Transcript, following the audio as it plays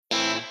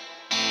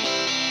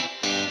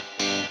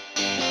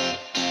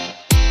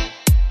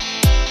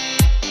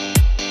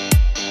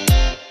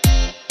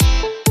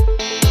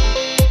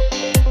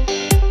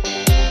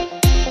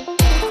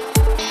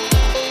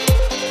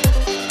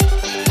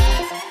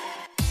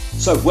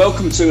So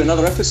welcome to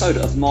another episode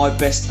of My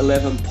Best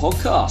 11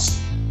 podcast.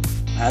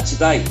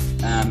 Today,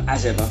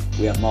 as ever,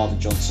 we have Marvin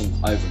Johnson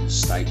over in the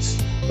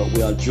States, but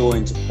we are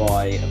joined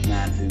by a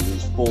man who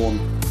was born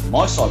on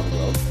my side of the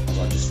world, as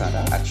I just found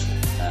out actually,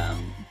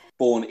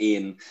 born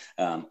in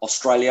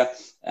Australia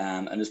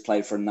and has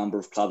played for a number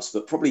of clubs,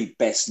 but probably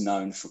best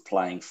known for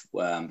playing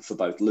for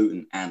both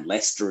Luton and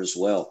Leicester as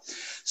well.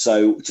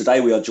 So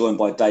today we are joined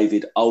by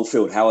David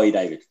Oldfield. How are you,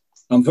 David?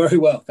 I'm very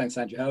well, thanks,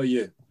 Andrew. How are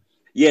you?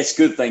 Yes,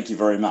 good. Thank you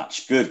very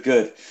much.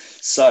 Good.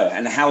 So,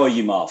 and how are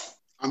you, Marv?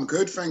 I'm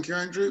good. Thank you,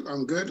 Andrew.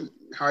 I'm good.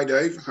 Hi,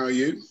 Dave. How are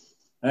you?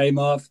 Hey,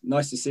 Marv.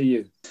 Nice to see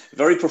you.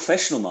 Very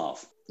professional,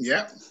 Marv.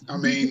 Yeah. I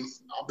mean,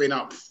 I've been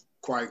up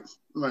quite,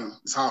 well,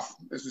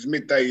 this was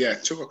midday,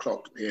 2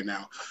 o'clock here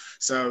now.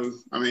 So,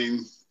 I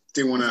mean,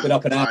 didn't want to. Been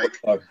up an hour.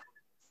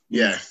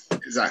 Yeah,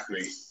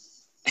 exactly.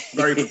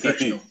 Very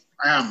professional.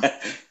 I am.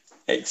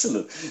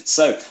 Excellent.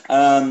 So,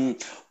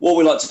 what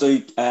we like to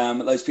do,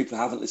 those people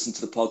who haven't listened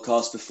to the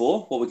podcast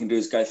before, what we can do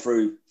is go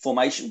through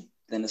formation,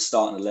 then the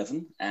starting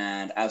 11.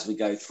 And as we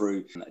go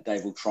through,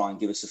 Dave will try and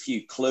give us a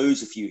few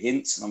clues, a few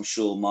hints, and I'm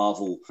sure Marv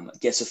will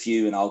guess a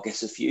few and I'll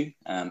guess a few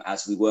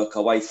as we work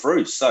our way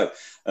through. So,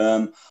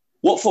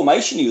 what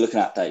formation are you looking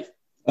at, Dave?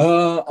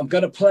 I'm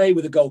going to play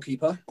with a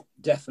goalkeeper,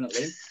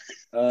 definitely.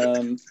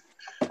 And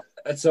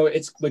so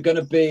we're going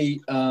to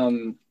be...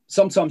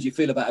 sometimes you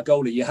feel about a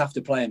goalie, you have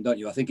to play him, don't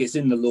you? I think it's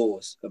in the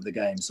laws of the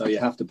game, so you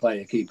have to play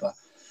a keeper.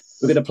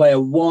 We're going to play a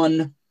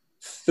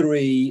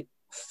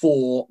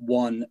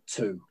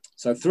 1-3-4-1-2.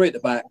 So 3 at the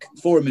back,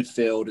 4 in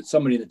midfield,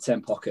 somebody in the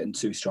 10 pocket, and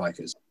 2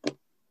 strikers.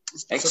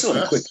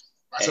 Excellent. Quick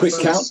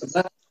count of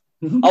that.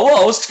 Oh,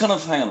 well, I was kind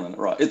of, hang on a minute,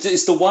 right.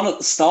 It's the one at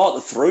the start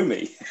that threw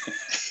me.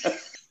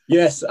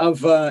 Yes, I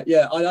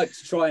like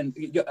to try and,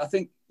 I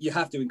think you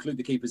have to include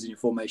the keepers in your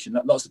formation.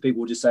 Lots of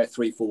people will just say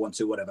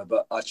 3-4-1-2, whatever,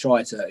 but I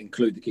try to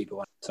include the keeper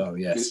one. So,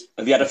 yes.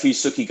 Have you had a few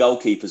sookie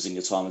goalkeepers in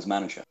your time as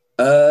manager?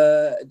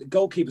 The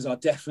goalkeepers are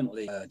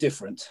definitely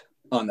different,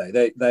 aren't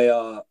they? They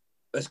are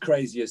as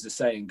crazy as the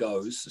saying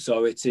goes.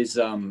 So it is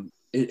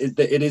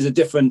it is a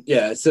different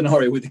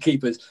scenario with the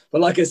keepers.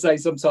 But like I say,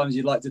 sometimes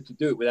you'd like to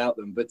do it without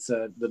them, but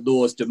the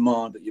laws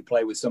demand that you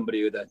play with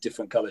somebody with a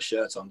different colour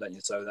shirt on, don't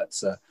you? So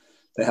that's...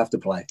 they have to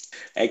play.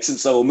 Excellent.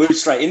 So we'll move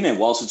straight in then.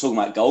 Whilst we're talking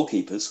about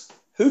goalkeepers,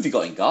 who have you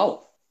got in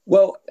goal?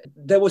 Well,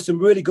 there were some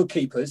really good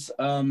keepers.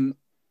 Some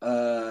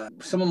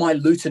of my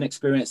Luton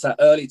experience, that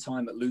early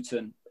time at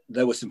Luton,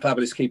 there were some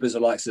fabulous keepers, the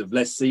likes of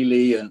Les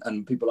Seeley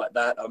and people like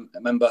that. I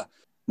remember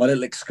my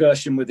little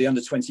excursion with the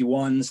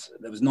under-21s.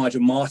 There was Nigel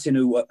Martin,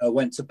 who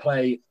went to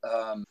play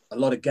a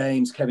lot of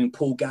games, Kevin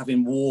Poole,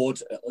 Gavin Ward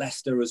at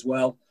Leicester as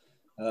well.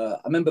 I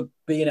remember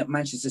being at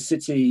Manchester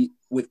City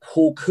with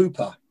Paul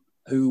Cooper,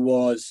 who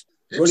was...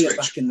 brilliant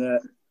back in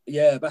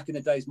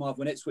the days, Marv,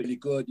 when Ipswich was really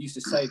good. Used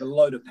to save a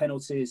load of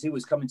penalties. He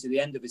was coming to the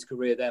end of his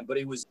career then, but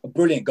he was a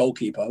brilliant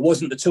goalkeeper.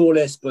 Wasn't the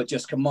tallest, but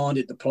just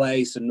commanded the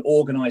place and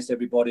organised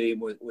everybody and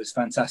was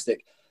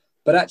fantastic.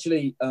 But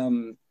actually,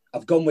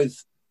 I've gone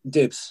with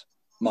Dibs,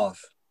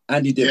 Marv.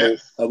 Andy Dibble,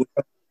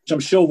 which I'm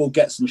sure will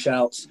get some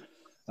shouts.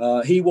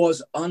 He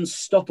was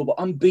unstoppable,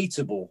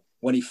 unbeatable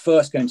when he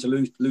first came to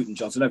Luton,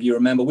 Johnson. If you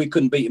remember, we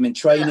couldn't beat him in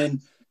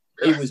training.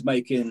 He was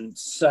making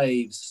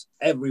saves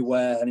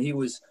everywhere, and he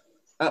was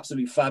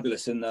absolutely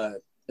fabulous in the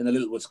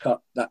Littlewoods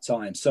Cup that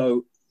time.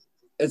 So,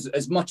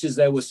 as much as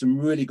there was some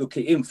really good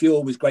keepers, Ian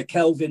Fuel was great.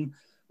 Kelvin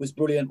was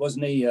brilliant,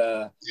 wasn't he?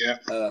 For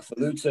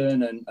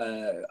Luton, and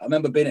I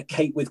remember being at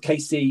with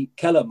Casey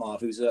Keller,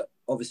 Marv, who's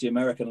obviously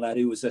American lad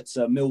who was at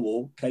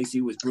Millwall.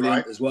 Casey was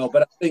brilliant as well.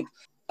 But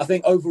I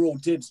think overall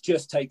Dibs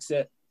just takes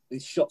it.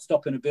 His shot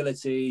stopping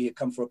ability, it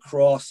come for a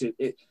cross,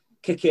 it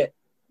kick it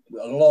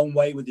a long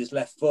way with his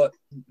left foot.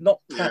 Not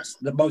perhaps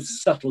the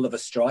most subtle of a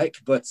strike,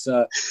 but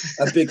a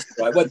big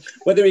strike.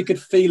 Whether he could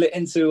feel it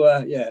into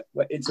a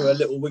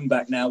little wing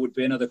back now would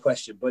be another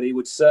question. But he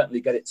would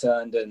certainly get it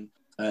turned and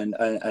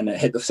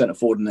hit the centre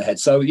forward in the head.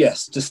 So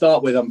yes, to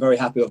start with, I'm very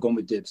happy I've gone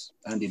with Dibs.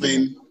 Andy.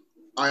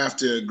 I have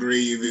to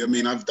agree with you. I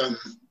mean, I've done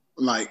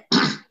my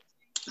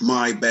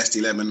best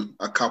 11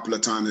 a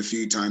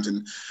few times,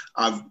 and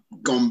I've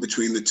gone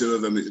between the two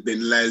of them. It's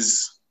been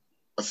Les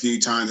a few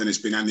times, and it's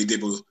been Andy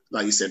Dibble,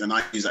 like you said, and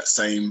I use that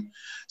same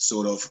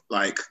sort of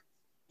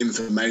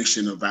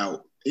information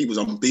about he was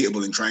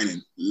unbeatable in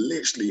training,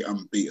 literally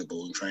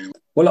unbeatable in training.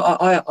 Well,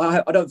 I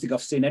don't think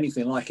I've seen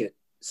anything like it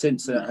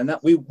since, and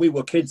that we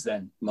were kids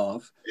then,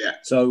 Marv. Yeah.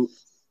 So,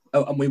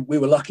 and we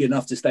were lucky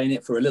enough to stay in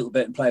it for a little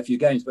bit and play a few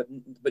games, but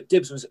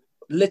Dibs was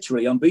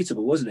literally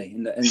unbeatable, wasn't he?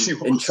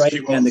 In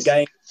training and the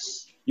game,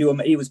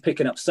 he was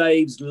picking up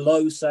saves,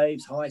 low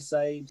saves, high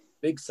saves,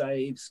 big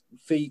saves,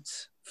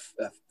 feet.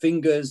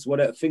 Fingers,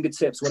 whatever,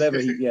 fingertips, whatever.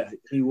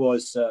 He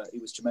was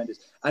tremendous,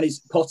 and he's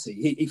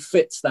potty. He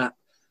fits that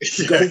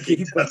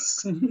goalkeeper.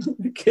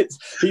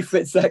 He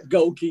fits that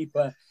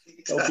goalkeeper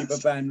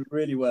band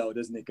really well,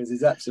 doesn't he? Because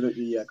he's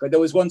absolutely. There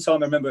was one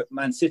time I remember at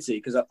Man City,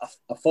 because I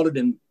followed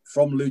him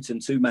from Luton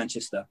to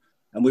Manchester,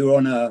 and we were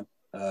on a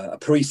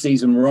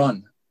pre-season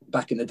run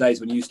back in the days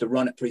when you used to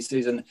run at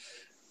pre-season.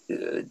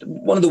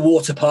 one of the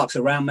water parks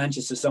around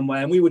Manchester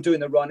somewhere, and we were doing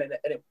the run, and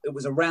it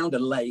was around a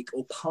lake,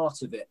 or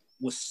part of it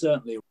was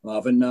certainly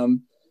above.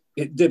 And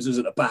Dibbs was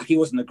at the back. He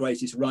wasn't the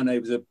greatest runner. He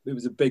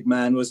was a big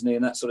man, wasn't he,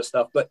 and that sort of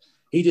stuff. But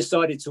he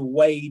decided to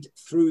wade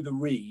through the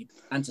reed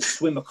and to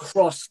swim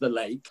across the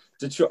lake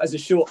as a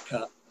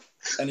shortcut.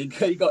 And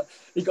he got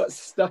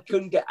stuck,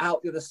 couldn't get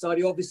out the other side.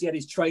 He obviously had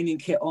his training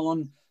kit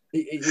on.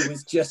 He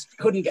was just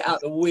couldn't get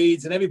out the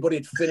weeds, and everybody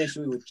had finished.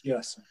 We were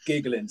just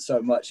giggling so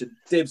much. And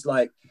Dibbs,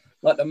 like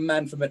the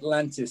man from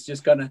Atlantis,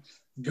 just kind of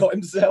got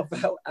himself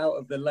out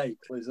of the lake.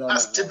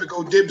 That's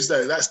typical Dibbs,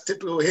 though. That's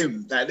typical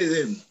him. That is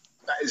him.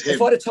 That is him.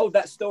 If I'd have told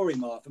that story,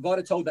 Mark,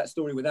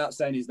 without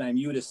saying his name,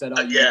 you would have said,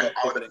 yeah,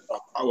 I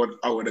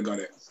would have got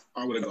it.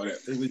 I would have got it.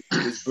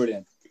 It was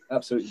brilliant.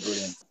 Absolutely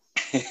brilliant.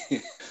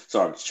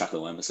 Sorry, I'm just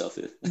chuckling away myself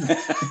here.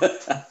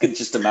 I can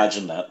just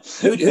imagine that.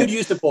 Who do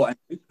you support?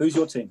 Who's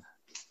your team?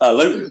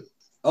 Luton.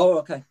 Oh,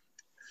 okay.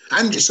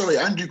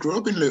 Andrew grew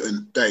up in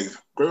Luton, Dave.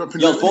 Grew up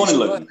in Luton. I was born in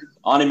Luton.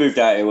 I only moved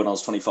out here when I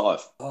was 25.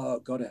 Oh,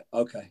 got it.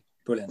 Okay,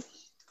 brilliant.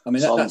 I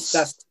mean,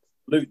 that's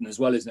Luton as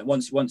well, isn't it?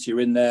 Once you're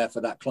in there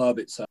for that club,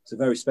 it's a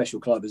very special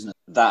club, isn't it?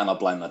 That, and I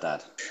blame my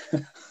dad. I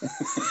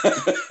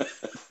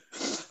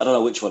don't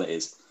know which one it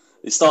is.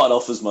 It started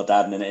off as my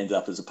dad, and then it ended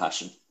up as a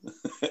passion.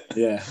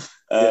 Yeah.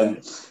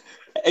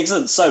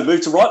 Excellent. So,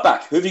 move to right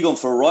back. Who have you gone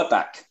for a right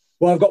back?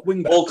 Well, I've got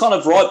wing back. Or kind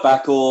of right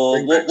back, or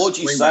Wing-backs, what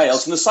do you say? I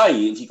was going to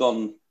say, if you've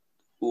gone,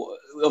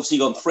 obviously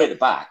you've gone three at the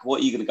back, what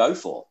are you going to go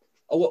for?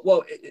 Oh,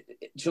 well,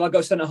 shall I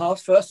go centre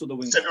half first or the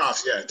wing? Centre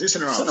half, yeah. Do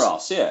centre half. Centre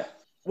half, yeah.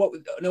 Well,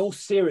 in all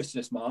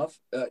seriousness, Marv,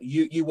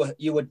 you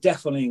were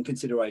definitely in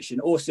consideration.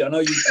 Also, I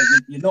know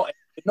you're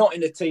not in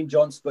the team,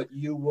 Johns, but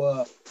you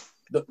were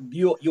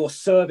your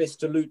service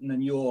to Luton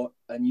and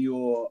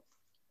your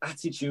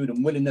attitude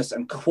and willingness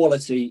and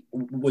quality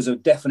was a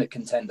definite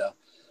contender.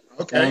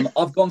 Okay.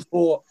 I've gone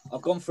for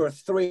a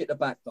three at the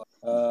back.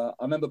 I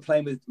remember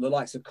playing with the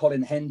likes of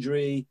Colin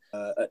Hendry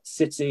at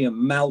City, and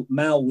Mal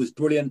was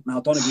brilliant.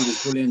 Mal Donoghue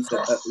was brilliant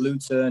at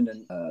Luton,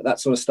 and that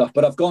sort of stuff.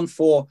 But I've gone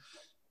for,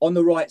 on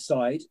the right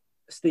side,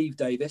 Steve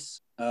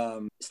Davis.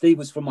 Steve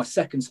was from my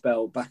second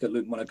spell back at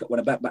Luton when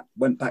I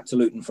went back to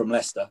Luton from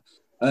Leicester,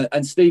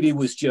 and Stevie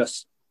was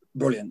just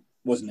brilliant,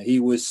 wasn't he? He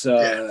was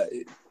a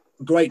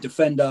great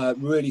defender,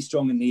 really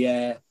strong in the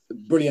air,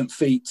 brilliant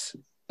feet.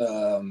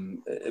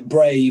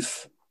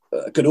 Brave,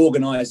 could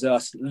organise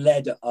us,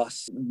 led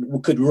us,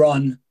 could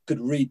run, could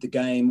read the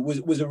game,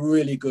 was a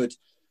really good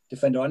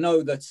defender. I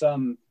know that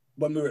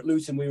when we were at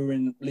Luton, we were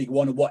in League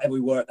One or whatever we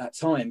were at that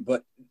time,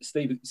 but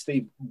Steve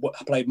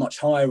played much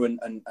higher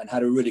and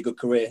had a really good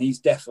career. And he's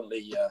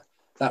definitely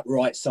that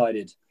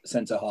right-sided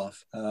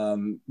centre-half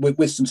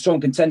with some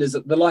strong contenders,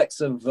 the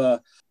likes of...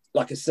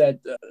 like I said,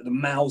 the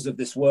Mals of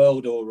this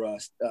world, or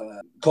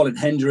Colin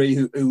Hendry,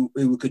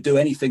 who could do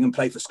anything and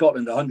play for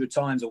Scotland 100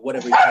 times or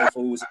whatever he played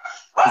for, was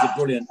a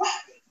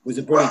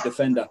brilliant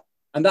defender.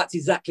 And that's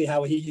exactly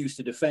how he used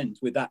to defend,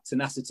 with that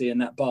tenacity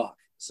and that bark.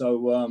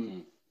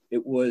 So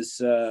it was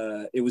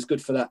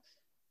good for that.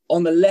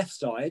 On the left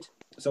side,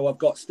 so I've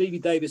got Stevie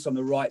Davis on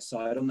the right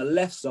side. On the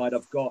left side,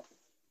 I've got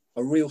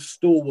a real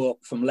stalwart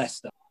from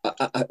Leicester.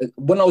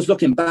 When I was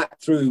looking back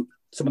through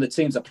some of the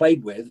teams I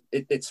played with,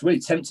 it's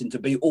really tempting to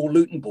be all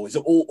Luton boys,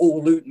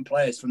 all Luton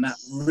players from that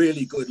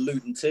really good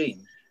Luton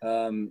team.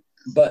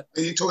 But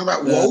are you talking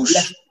about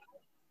Walsh?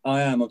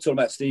 I am. I'm talking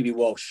about Stevie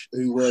Walsh,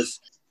 who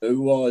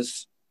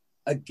was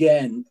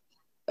again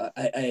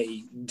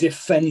a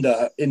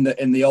defender in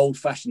the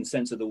old-fashioned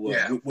sense of the word.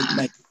 Yeah. Would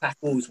make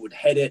tackles, would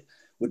head it,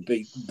 would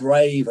be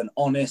brave and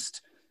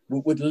honest,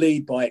 would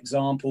lead by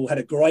example. Had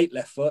a great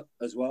left foot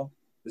as well.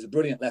 It was a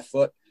brilliant left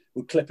foot.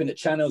 Would clip into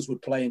channels,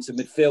 would play into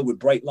midfield, would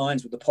break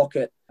lines with the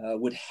pocket,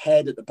 would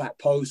head at the back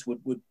post,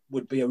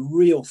 would be a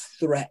real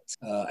threat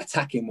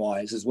attacking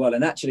wise as well.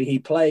 And actually, he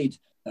played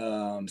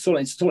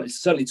certainly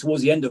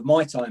towards the end of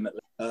my time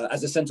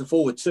as a centre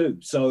forward too.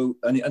 So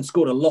and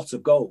scored a lot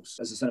of goals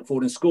as a centre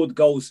forward, and scored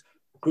goals,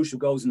 crucial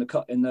goals in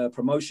the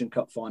promotion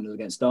cup final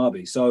against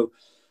Derby. So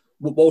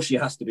Walshy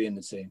has to be in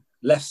the team.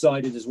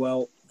 Left-sided as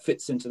well,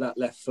 fits into that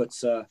left foot.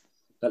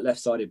 That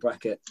left-sided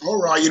bracket.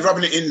 All right, you're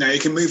rubbing it in now. You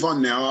can move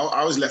on now.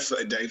 I was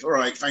left-footed, Dave. All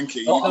right, thank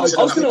you. I was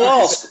going to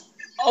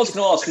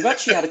ask. We've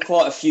actually had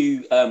quite a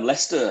few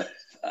Leicester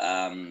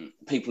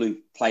people who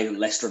played at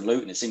Leicester and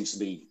Luton. It seems to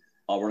be,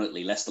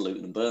 ironically, Leicester,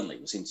 Luton, and Burnley.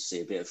 We seem to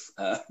see a bit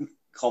of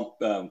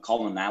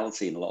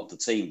commonality in a lot of the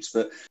teams.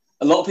 But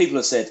a lot of people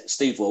have said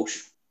Steve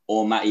Walsh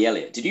or Matty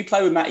Elliott. Did you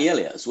play with Matty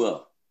Elliott as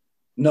well?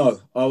 No,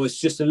 I was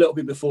just a little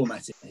bit before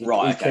Matty. He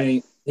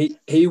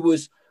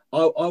was.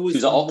 I was. He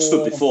was at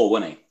Oxford before,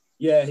 wasn't he?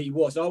 Yeah, he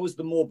was. I was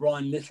the more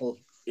Brian Little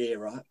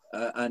era,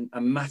 and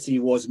Matty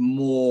was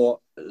more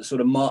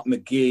sort of Mark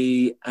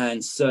McGee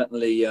and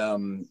certainly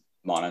Martin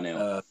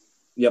O'Neill.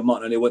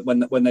 Martin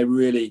O'Neill when they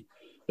really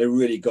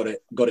got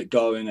it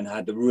going and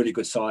had the really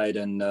good side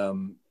and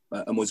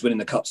was winning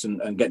the cups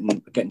and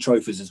getting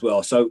trophies as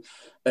well. So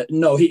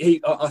no,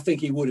 I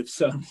think he would have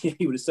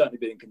certainly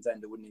been a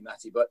contender, wouldn't he,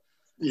 Matty? But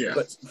Yeah.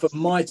 But for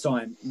my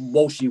time,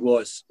 Walshy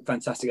was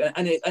fantastic,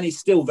 and he's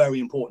still very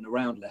important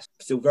around Leicester,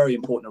 still very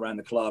important around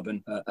the club,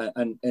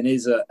 and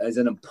is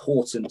an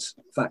important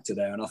factor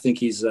there. And I think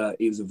he was a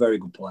very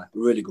good player,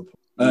 really good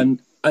player.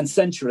 And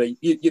centrally,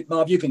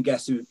 Marv, you can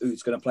guess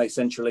who's going to play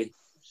centrally.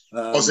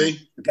 Fozzie?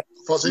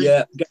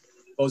 Yeah,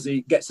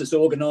 Fozzie gets us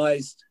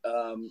organised.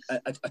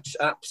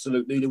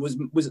 Absolutely, there was.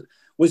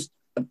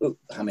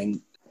 I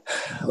mean,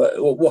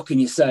 what can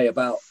you say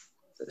about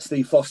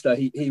Steve Foster?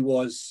 He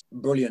was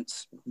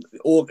brilliant.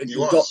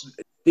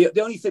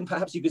 The only thing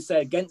perhaps you could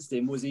say against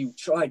him was he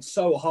tried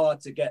so hard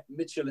to get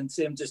Mitchell and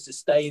Tim just to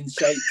stay in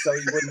shape so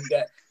he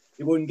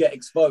wouldn't get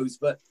exposed.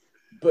 But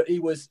he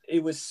was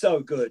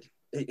so good.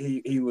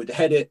 He would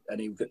head it and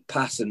he would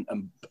pass and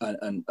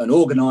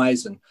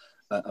organise and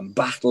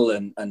battle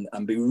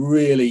and be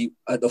really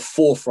at the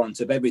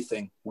forefront of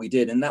everything we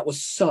did. And that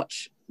was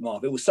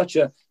Marv, it was such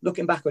a,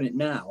 looking back on it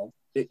now,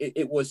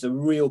 it was a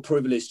real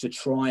privilege to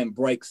try and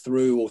break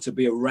through or to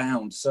be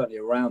certainly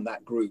around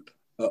that group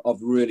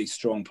of really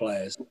strong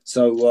players.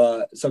 So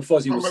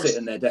Fozzie was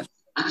sitting there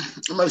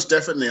definitely. Most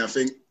definitely, I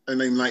think. And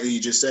then, like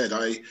you just said,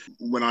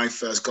 when I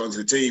first got into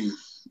the team,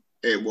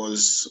 it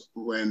was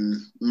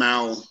when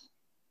Mal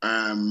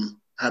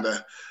had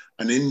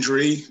an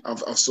injury, of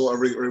sort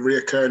of a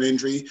reoccurring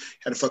injury.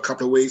 Had it for a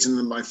couple of weeks, and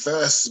then my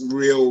first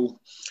real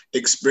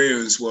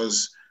experience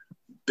was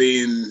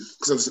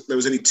because there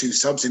was only 2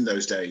 subs in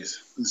those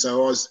days, and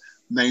so I was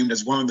named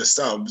as one of the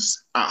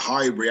subs at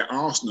Highbury at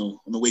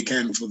Arsenal on the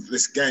weekend for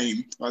this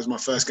game. That was my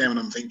first game, and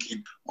I'm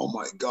thinking, oh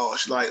my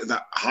gosh, like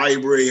that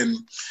Highbury, and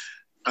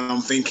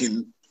I'm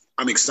thinking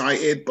I'm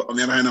excited, but on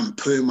the other hand, I'm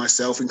putting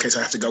myself in case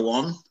I have to go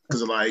on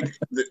because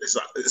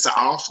it's at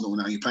Arsenal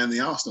now. You're playing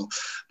the Arsenal,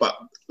 but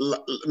I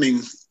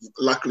mean,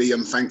 luckily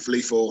and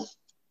thankfully for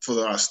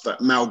us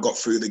that Mal got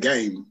through the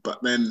game.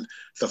 But then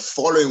the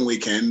following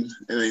weekend,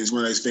 and it's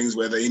one of those things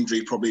where the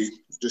injury probably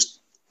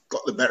just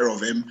got the better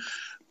of him.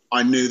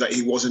 I knew that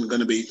he wasn't going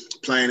to be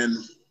playing,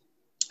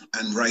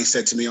 and Ray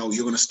said to me, "Oh,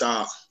 you're going to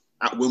start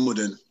at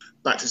Wimbledon."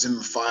 Baptism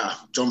of fire,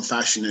 John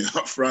Fashion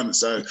up front.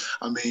 So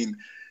I mean,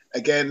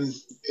 again,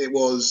 it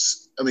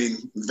was,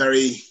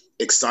 very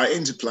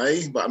exciting to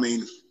play. But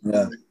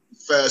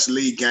first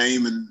league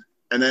game,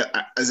 and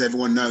as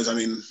everyone knows,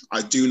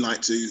 I do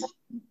like to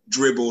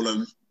dribble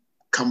and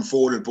come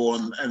forward with ball,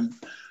 and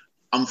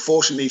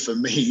unfortunately for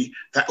me,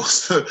 that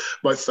was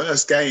my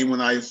first game when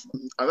I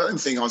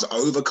don't think I was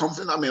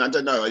overconfident. I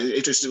don't know.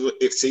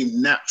 It seemed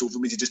natural for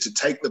me to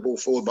take the ball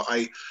forward, but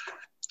I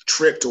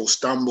tripped or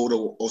stumbled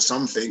or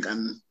something,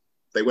 and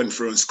they went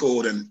through and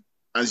scored. And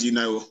as you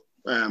know,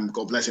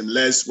 God bless him,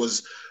 Les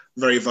was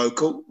very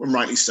vocal, and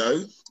rightly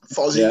so.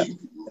 Fozzie,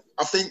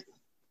 I think,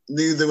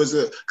 knew there was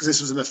because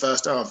this was in the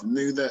first half,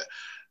 knew that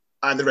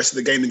I had the rest of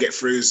the game to get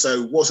through,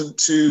 so wasn't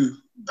too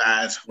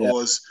bad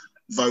or as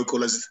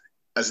vocal as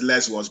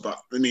Les was. But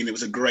it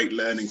was a great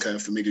learning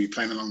curve for me to be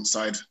playing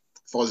alongside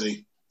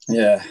Fozzie.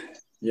 Yeah.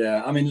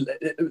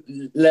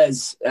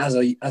 Les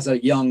as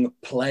a young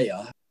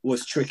player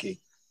was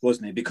tricky,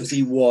 wasn't he? Because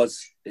he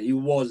was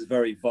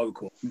very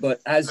vocal.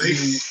 But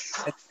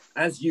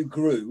as you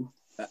grew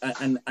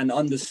and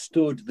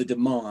understood the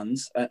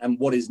demands and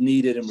what is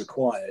needed and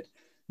required,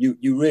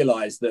 you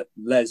realised that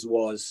Les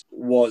was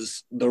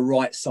the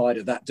right side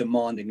of that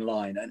demanding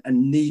line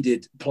and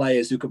needed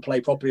players who could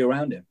play properly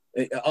around him.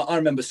 I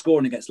remember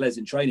scoring against Les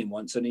in training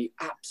once, and he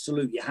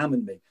absolutely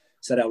hammered me,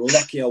 said how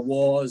lucky I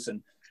was,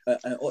 and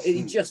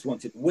he just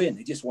wanted to win.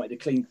 He just wanted to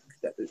clean.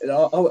 I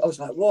was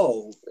like,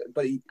 whoa!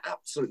 But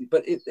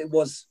it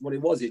was what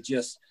it was. It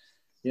just,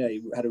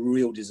 he had a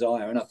real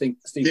desire, and I think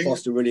Steve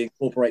Foster really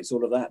incorporates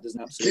all of that,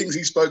 doesn't he?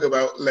 Kingsley spoke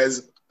about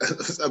Les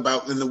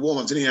about in the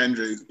warm-up, didn't he,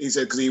 Andrew? He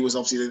said because he was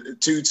obviously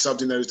 2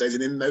 subs in those days,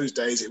 and in those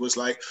days it was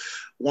like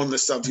one of the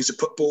subs used to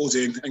put balls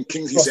in, and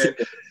Kingsley said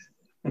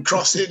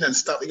crossing and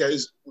stuff. He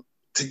goes,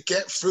 to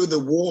get through the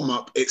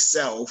warm-up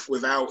itself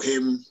without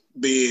him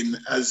being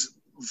as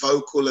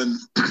vocal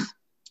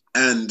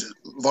and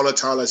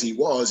volatile as he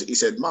was, he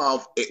said,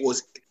 Marv, it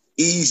was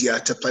easier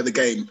to play the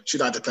game.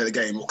 Should I have to play the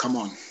game? Well, come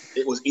on.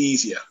 It was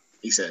easier,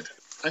 he said.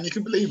 And you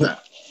can believe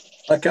that.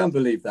 I can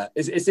believe that.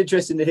 It's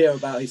interesting to hear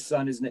about his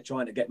son, isn't it,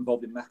 trying to get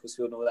involved in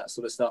Macclesfield and all that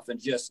sort of stuff,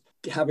 and just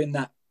having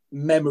that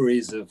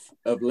memories of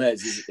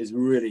Les is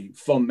really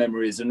fond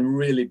memories and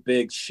really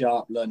big,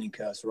 sharp learning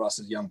curves for us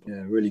as young people.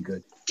 Yeah, really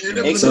good. Do you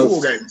remember the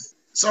Millwall game?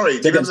 Sorry,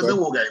 do you remember the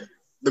Millwall game?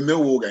 The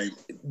Millwall game.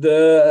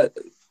 The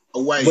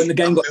away when the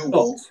game got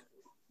Millwall. stopped.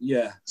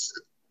 Yeah.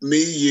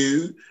 Me,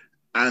 you,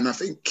 and I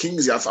think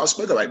Kingsley. I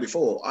spoke about it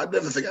before. I'd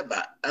never forget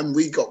that. And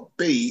we got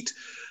beat.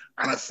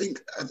 And I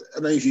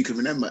don't know if you can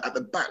remember, at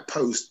the back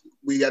post,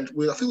 I think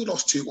we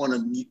lost 2-1,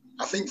 and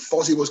I think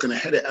Fozzie was going to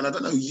head it. And I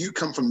don't know, you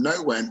come from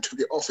nowhere and took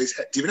it off his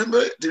head. Do you remember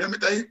it? Do you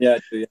remember, Dave? Yeah, I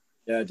do.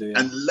 Yeah, I do. Yeah.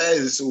 And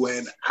Les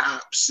went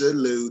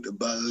absolute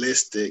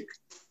ballistic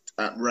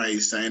at Ray,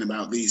 saying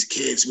about these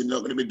kids, we're not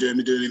going to be doing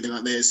anything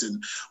like this,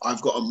 and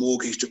I've got a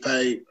mortgage to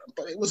pay.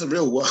 But it was a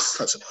real world,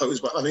 I suppose.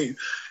 But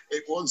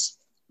it was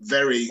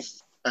very,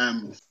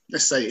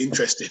 let's say,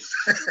 interesting.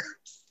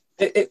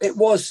 It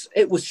was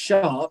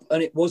sharp,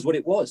 and it was what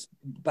it was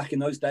back in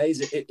those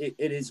days. It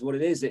is what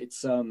it is. It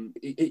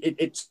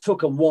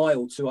took a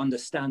while to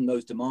understand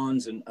those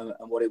demands and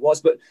what it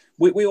was, but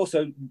we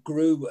also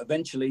grew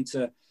eventually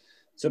to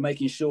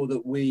making sure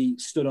that we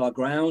stood our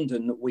ground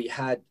and that we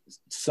had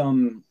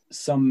some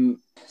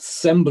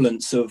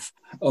semblance of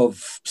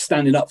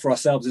standing up for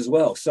ourselves as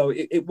well. So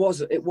it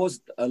was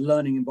a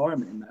learning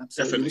environment in that.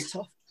 So Definitely. It was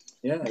tough.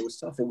 Yeah, it was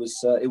tough. It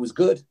was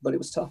good, but it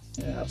was tough.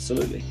 Yeah,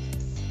 absolutely.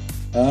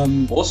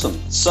 Awesome.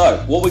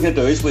 So what we're going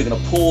to do is we're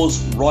going to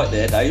pause right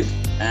there, Dave,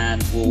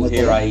 and we'll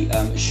hear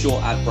a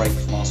short ad break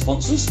from our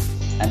sponsors,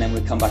 and then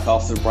we'll come back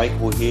after the break.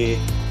 We'll hear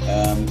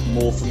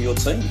more from your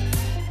team.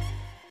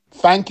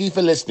 Thank you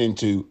for listening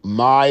to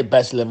My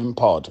Best 11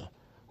 Pod.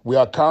 We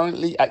are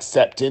currently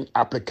accepting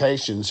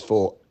applications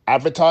for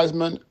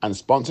advertisement and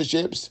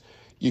sponsorships.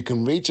 You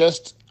can reach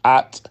us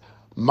at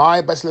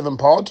My Best 11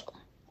 Pod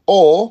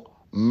or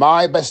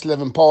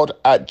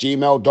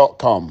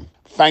mybest11pod@gmail.com.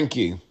 Thank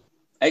you.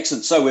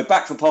 Excellent. So we're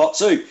back for part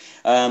two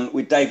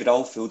with David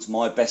Oldfield's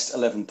My Best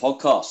 11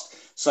 podcast.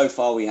 So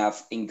far we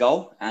have in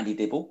goal, Andy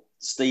Dibble,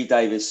 Steve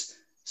Davis,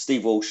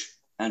 Steve Walsh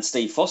and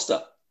Steve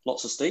Foster.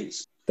 Lots of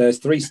Steves. There's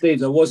 3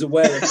 Steves. I was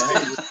aware of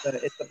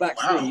that. It's the back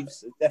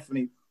Steves.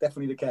 Definitely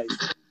the case.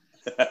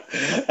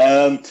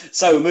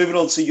 So we're moving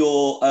on to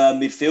your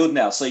midfield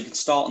now. So you can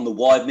start on the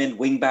wide men,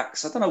 wing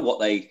backs. I don't know what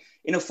they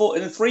in a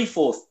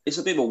 3-4. It's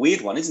a bit of a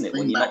weird one, isn't it?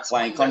 When you're not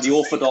playing kind of the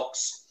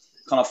orthodox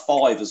kind of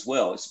 5 as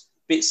well. It's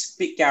a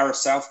bit Gareth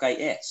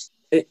Southgate-esque.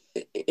 It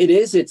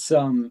is. It's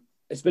been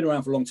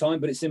around for a long time,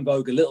 but it's in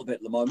vogue a little bit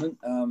at the moment.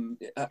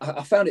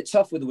 I found it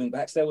tough with the wing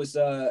backs. There was,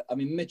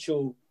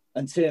 Mitchell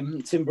and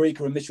Tim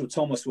Breaker and Mitchell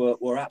Thomas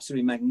were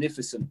absolutely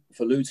magnificent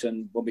for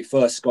Luton when we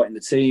first got in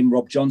the team.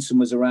 Rob Johnson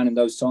was around in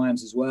those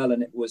times as well,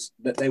 and it was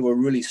that they were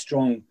really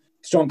strong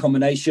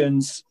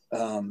combinations,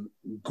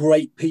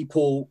 great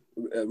people,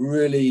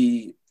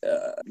 really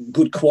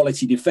good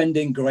quality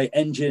defending, great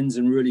engines,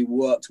 and really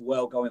worked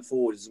well going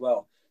forward as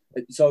well.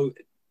 So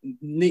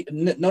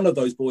none of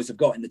those boys have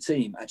got in the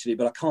team actually,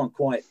 but I can't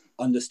quite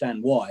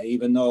understand why,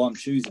 even though I'm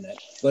choosing it.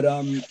 But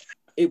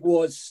it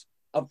was.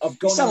 I've gone.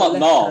 You sound like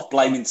Marv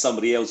blaming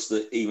somebody else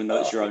that, even though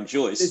it's your own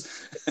choice.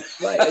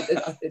 Right.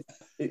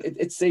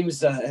 It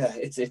seems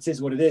it is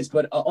what it is.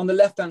 But on the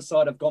left hand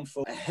side, I've gone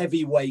for a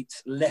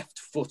heavyweight left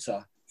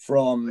footer.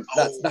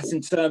 That's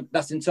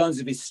in terms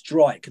of his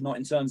strike, not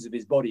in terms of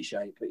his body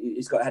shape.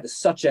 He's had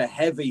such a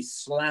heavy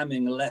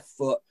slamming left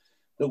foot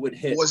that would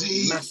hit. Was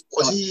he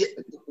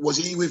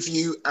with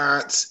you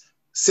at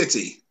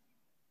City?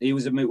 He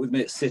was with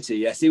me at City.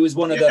 Yes, he was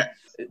one of the.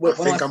 When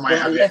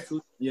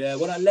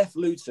I left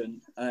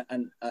Luton,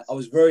 and I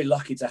was very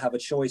lucky to have a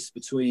choice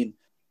between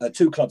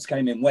 2 clubs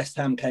came in. West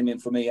Ham came in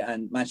for me,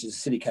 and Manchester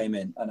City came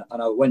in, and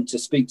I went to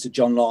speak to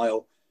John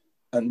Lyall,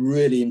 and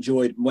really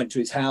enjoyed. Went to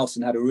his house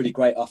and had a really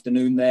great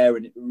afternoon there,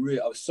 and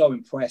I was so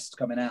impressed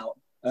coming out.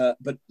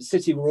 But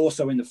City were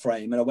also in the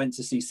frame, and I went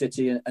to see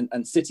City,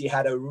 and City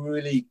had a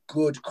really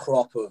good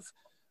crop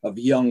of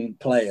young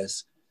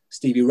players.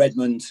 Stevie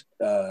Redmond,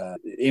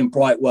 Ian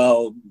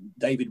Brightwell,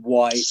 David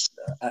White.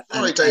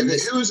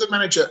 David, who was the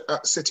manager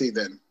at City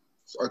then?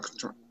 Who was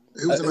the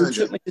manager? Who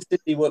took me to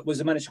City was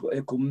a manager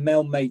called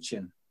Mel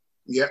Machin.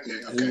 Yeah,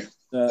 okay.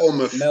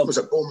 Bournemouth. Was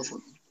it Bournemouth?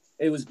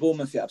 It was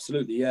Bournemouth, yeah,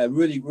 absolutely. Yeah,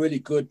 really, really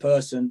good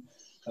person.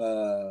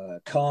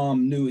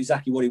 Calm, knew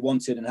exactly what he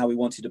wanted and how he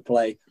wanted to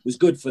play. Was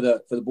good for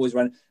the boys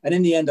around. And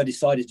in the end, I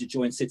decided to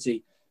join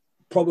City,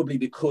 probably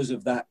because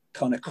of that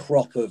kind of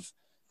crop of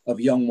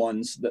young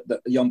ones,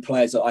 that young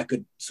players that I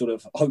could sort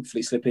of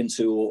hopefully slip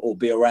into or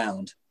be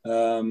around.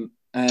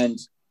 And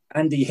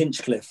Andy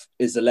Hinchcliffe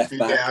is the left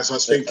back. Yeah, as I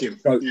was thinking.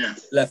 Yeah.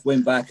 Left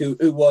wing back, who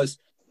was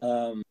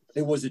a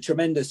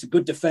tremendous,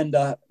 good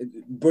defender,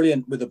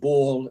 brilliant with the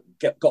ball,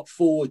 got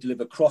forward,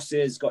 delivered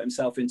crosses, got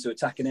himself into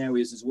attacking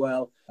areas as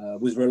well,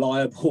 was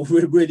reliable,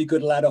 really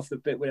good lad off the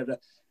bit, whatever.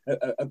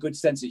 A good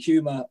sense of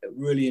humour,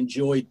 really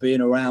enjoyed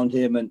being around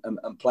him and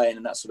playing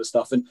and that sort of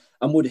stuff, and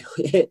would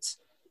hit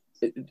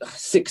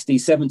 60,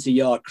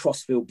 70-yard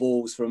crossfield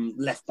balls from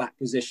left back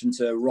position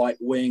to right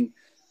wing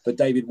for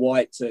David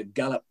White to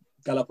gallop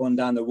on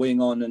down the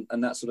wing on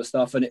and that sort of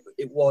stuff. And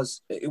it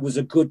was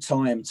a good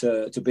time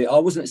to be. I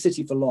wasn't at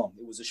City for long.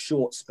 It was a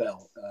short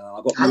spell. I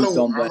got moved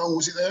on. How long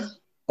was he there?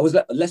 I was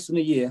there less than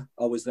a year.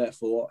 I was there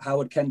for.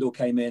 Howard Kendall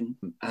came in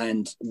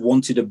and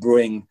wanted to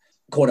bring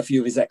quite a few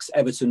of his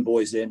ex-Everton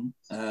boys in,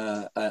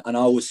 and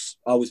I was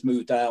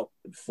moved out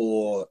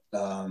for.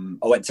 I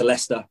went to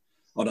Leicester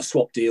on a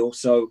swap deal,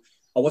 so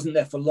I wasn't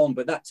there for long.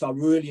 But I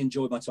really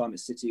enjoyed my time at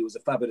City. It was a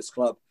fabulous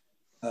club.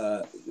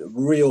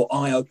 Real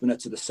eye-opener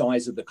to the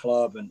size of the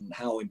club and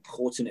how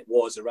important it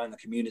was around the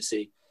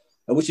community,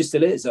 which it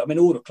still is. I mean,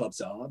 all the clubs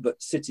are,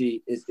 but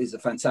City is a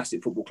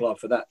fantastic football club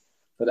for that.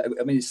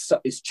 I mean,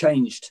 it's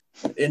changed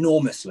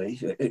enormously,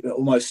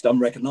 almost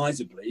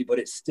unrecognisably, but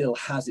it still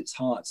has its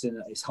heart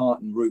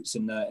and roots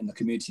in the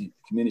community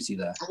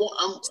there.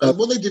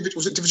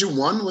 Was it Division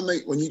 1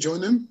 when you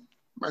joined them,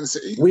 Man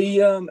City?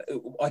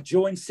 I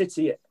joined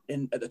City at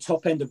the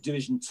top end of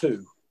Division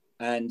 2.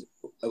 And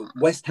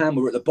West Ham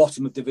were at the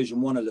bottom of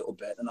Division 1 a little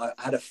bit, and I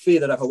had a fear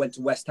that if I went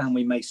to West Ham,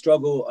 we may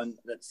struggle, and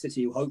that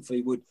City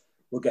hopefully would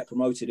get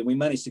promoted. And we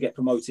managed to get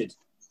promoted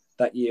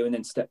that year, and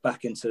then step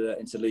back into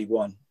League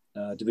One,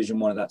 Division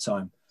 1 at that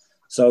time.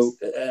 So,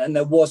 and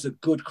there was a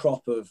good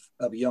crop of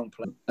young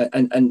players.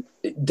 And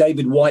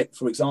David White,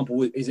 for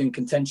example, is in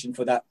contention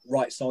for that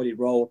right-sided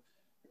role.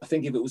 I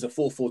think if it was a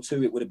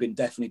 4-4-2, it would have been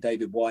definitely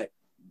David White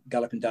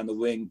galloping down the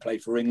wing,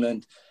 played for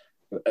England.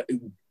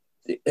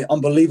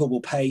 Unbelievable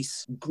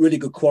pace, really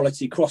good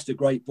quality, crossed a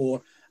great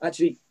ball.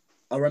 Actually,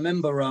 I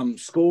remember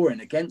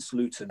scoring against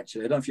Luton.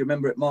 Actually, I don't know if you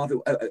remember it, Marv.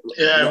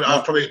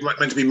 I'm probably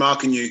meant to be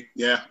marking you.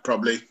 Yeah,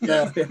 probably.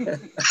 Yeah.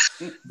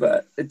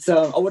 But it's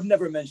I would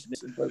never mention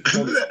this.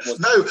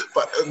 No,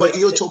 but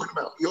you're talking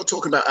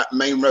about at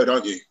Main Road,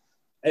 aren't you?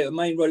 At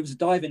Main Road, it was a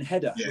diving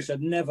header, which I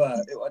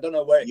don't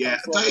know where it came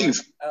from. Dave,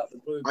 out the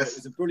blue, but it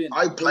was a brilliant.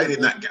 I played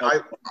in that game.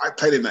 I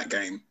played in that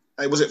game.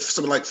 Was it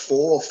something like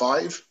 4 or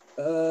 5?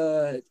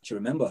 Do you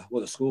remember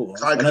what the score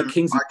was? I know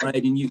Kingsley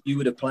played, and you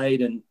would have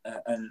played, and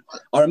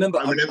I remember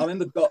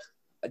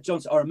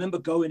Johnson. I remember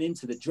going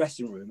into the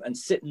dressing room and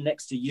sitting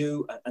next to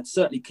you, and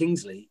certainly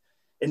Kingsley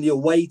in the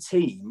away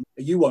team.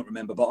 You won't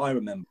remember, but I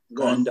remember.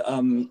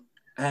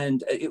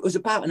 And it was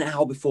about an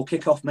hour before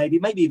kickoff, maybe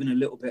even a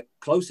little bit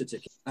closer to.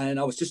 And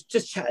I was just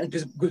chatting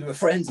with my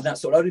friends and that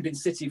sort. I'd only been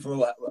City for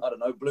I don't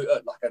know,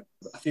 like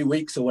a few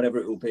weeks or whatever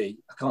it will be.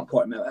 I can't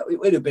quite remember. It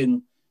would have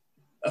been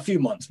a few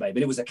months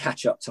maybe. It was a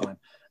catch-up time,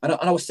 and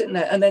I was sitting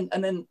there, and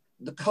then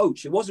the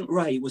coach. It wasn't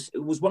Ray. It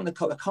was one of the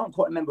coach. I can't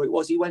quite remember who it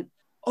was. He went,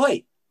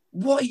 "Oi,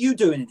 what are you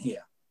doing in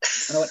here?"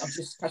 And I went, "I'm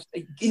just,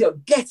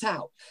 get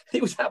out."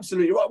 He was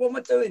absolutely right. What am I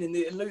doing in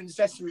Luton's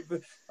dressing room for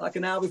like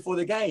an hour before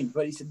the game?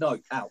 But he said, "No,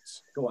 out.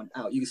 Go on,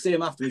 out. You can see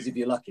him afterwards if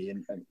you're lucky,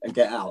 and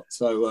get out."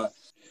 So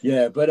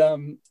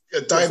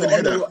diving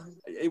header.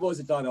 It was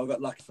a diving. I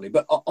got lucky,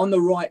 but on the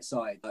right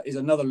side is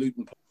another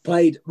Luton player.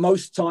 Played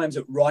most times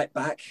at right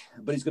back,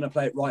 but he's going to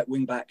play at right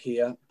wing back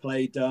here.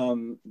 Played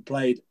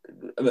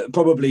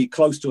probably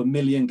close to 1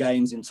 million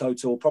games in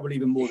total, probably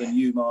even more than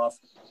you, Marv.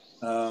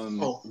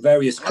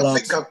 Various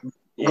clubs.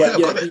 You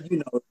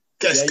know.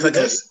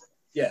 Guess.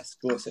 Yes,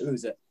 of course. Who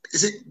is it?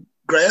 Is it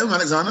Graham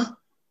Alexander?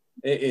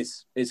 It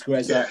is. It's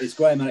Greza. Yeah. It's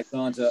Graham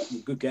Alexander.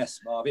 Good guess,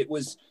 Marv.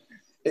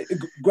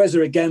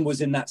 Greza again was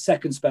in that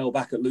second spell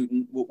back at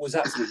Luton. Was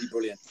absolutely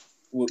brilliant.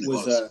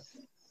 Was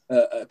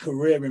a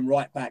career in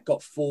right back.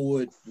 Got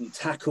forward and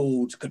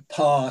tackled. Could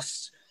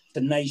pass.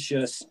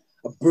 Tenacious.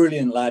 A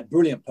brilliant lad.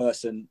 Brilliant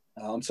person.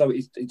 So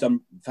he's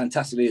done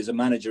fantastically as a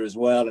manager as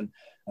well, and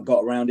I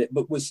got around it,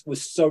 but was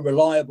so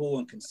reliable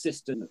and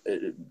consistent,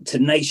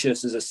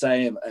 tenacious, as I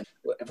say, and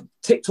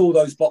ticked all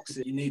those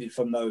boxes you needed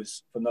from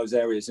those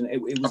areas. And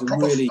it was a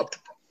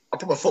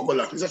proper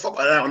footballer. He's an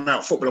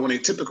out-and-out footballer. One a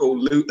typical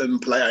Luton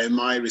player in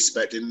my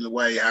respect, in the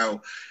way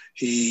how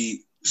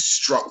he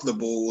struck the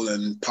ball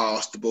and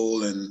passed the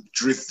ball and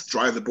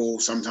drive the ball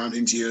sometimes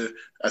into you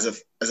as a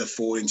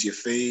forward into your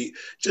feet.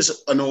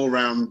 Just an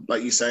all-round,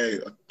 like you say,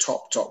 a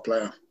top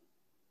player.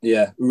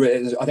 Yeah,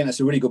 I think that's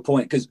a really good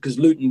point because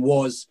Luton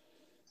was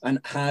and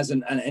has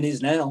and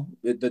is now.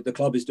 The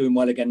club is doing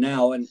well again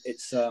now, and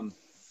it's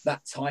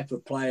that type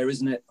of player,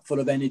 isn't it? Full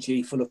of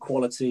energy, full of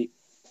quality,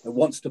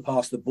 wants to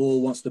pass the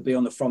ball, wants to be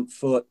on the front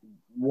foot,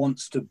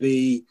 wants to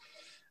be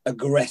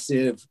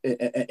aggressive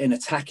in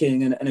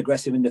attacking and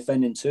aggressive in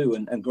defending too.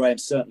 And Graham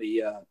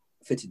certainly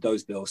fitted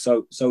those bills.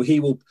 So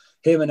him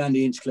and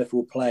Andy Hinchcliffe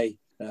will play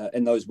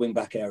in those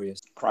wing-back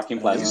areas. Cracking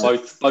players.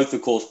 Both,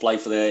 of course, play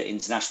for their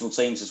international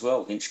teams as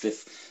well.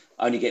 Hinchcliffe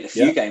only getting a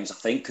few games, I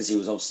think, because he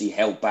was obviously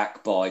held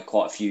back by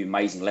quite a few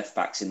amazing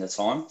left-backs in the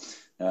time.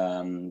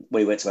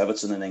 We went to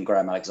Everton, and then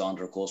Graham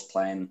Alexander, of course,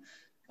 playing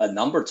a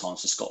number of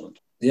times for Scotland.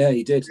 Yeah,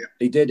 he did.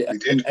 He did.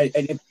 And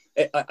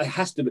it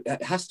has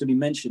to be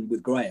mentioned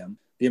with Graham,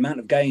 the amount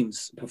of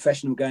games,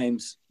 professional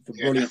games for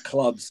brilliant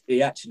clubs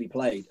he actually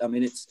played. I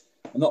mean,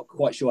 I'm not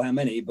quite sure how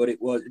many, but it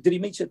was. Did he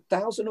reach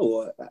 1,000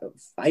 or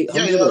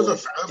 800? Yeah, over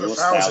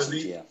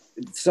 1,000.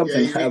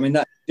 Something. I mean,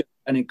 that's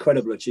an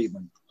incredible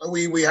achievement.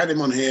 We had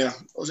him on here.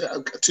 Was it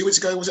 2 weeks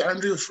ago? Was it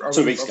Andrew?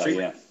 2 weeks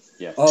ago.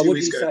 Yeah. Oh, what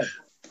did he say?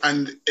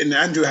 And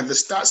Andrew had the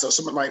stats or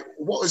something like,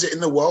 what was it in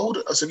the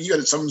world? So you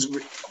had some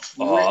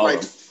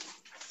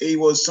he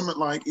was something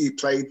like he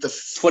played the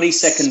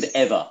 22nd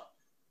ever.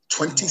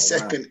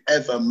 22nd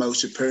ever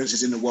most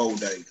appearances in the world,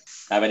 Dave.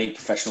 Have any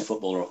professional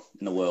footballer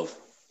in the world?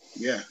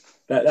 Yeah.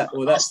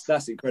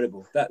 That's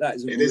incredible. That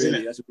is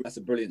that's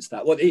a brilliant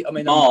stat. Well,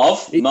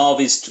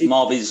 Marv is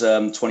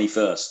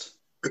 21st.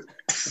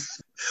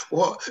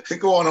 What?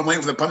 Go on, I'm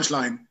waiting for the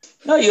punchline.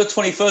 No, you're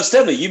 21st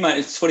ever. You made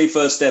it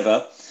 21st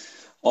ever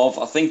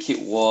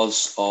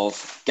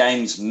of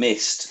games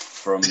missed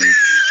from.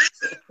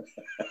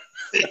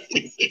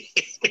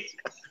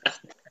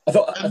 I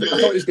thought he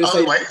was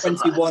going to say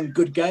 21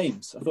 good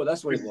games. I thought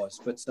that's what it was,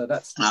 but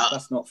that's not.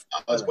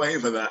 I was waiting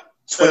for that.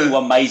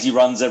 21 mazy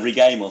runs every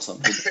game or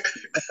something.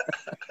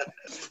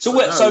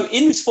 So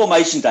in this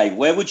formation, Dave,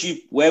 where would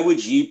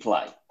you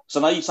play? So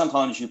I know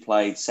sometimes you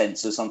played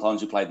centre,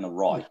 sometimes you played in the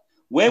right.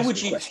 Where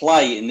would you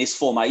play in this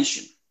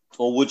formation?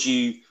 or would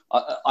you?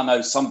 I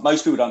know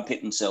most people don't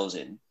pick themselves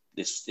in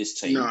this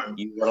team. No.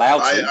 You're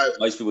allowed to.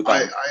 Most people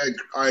don't.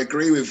 I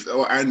agree with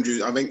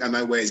Andrew. I think I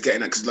know where he's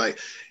getting at, because like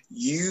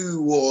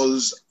you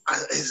was,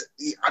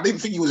 I didn't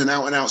think you was an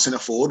out and out centre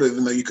forward,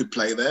 even though you could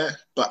play there.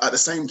 But at the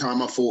same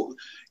time, I thought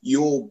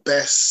your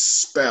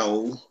best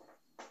spell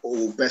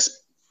or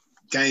best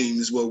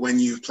games were when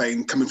you were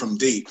playing coming from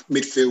deep,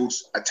 midfield,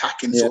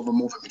 attacking, sort of a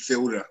more of a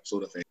midfielder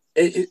sort of thing.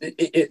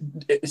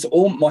 It's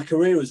all, my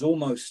career was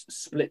almost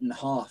split in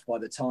half by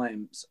the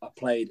times I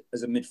played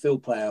as a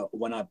midfield player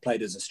when I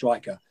played as a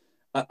striker.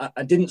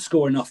 I didn't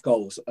score enough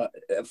goals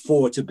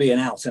to be an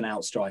out and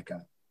out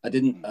striker. I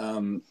didn't.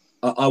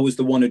 I was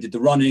the one who did the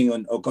running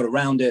and or got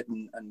around it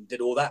and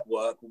did all that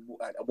work.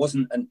 I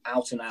wasn't an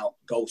out and out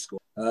goal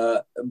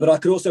scorer, but I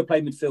could also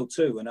play midfield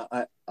too. And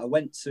I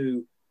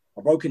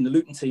broke in the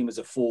Luton team as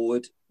a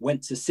forward,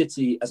 went to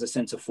City as a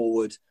centre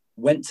forward,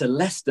 went to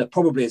Leicester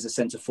probably as a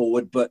centre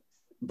forward, but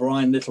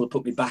Brian Little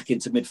put me back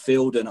into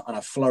midfield and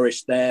I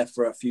flourished there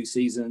for a few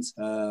seasons.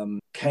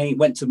 Went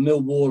to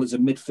Millwall as a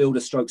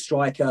midfielder stroke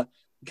striker,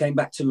 came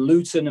back to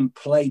Luton and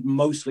played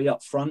mostly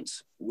up front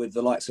with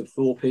the likes of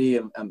Thorpe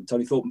and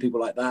Tony Thorpe and people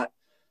like that.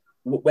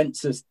 Went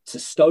to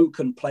Stoke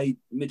and played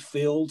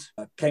midfield.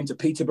 Came to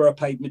Peterborough,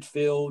 played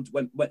midfield.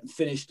 Went and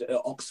finished at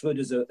Oxford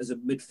as a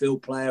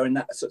midfield player. And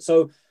that,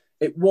 so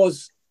it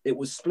was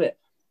split.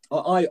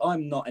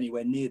 I'm not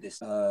anywhere near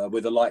this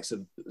with the likes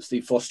of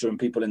Steve Foster and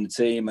people in the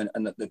team and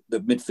the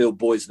midfield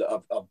boys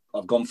that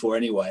I've gone for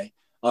anyway.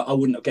 I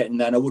wouldn't have gotten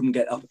there, and I wouldn't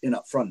get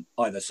up front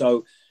either.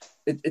 So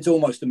it's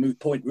almost a moot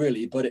point,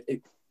 really. But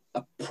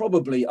I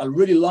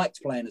really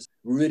liked playing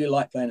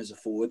as a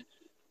forward,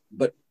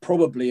 but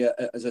probably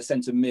as a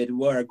centre mid,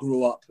 where I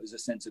grew up as a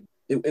centre.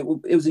 It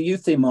was a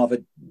youth team,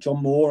 Marvin,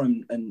 John Moore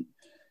and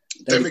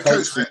David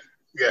Coates.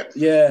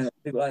 Yeah,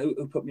 people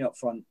who put me up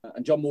front,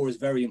 and John Moore is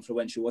very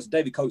influential.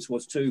 David Coates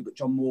was too, but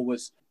John Moore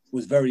was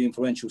very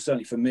influential,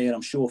 certainly for me, and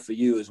I'm sure for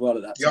you as well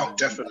at that time. Yeah,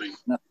 definitely.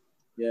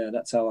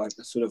 That's how I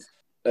sort of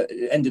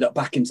ended up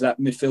back into that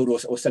midfield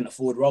or centre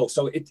forward role.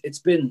 So it's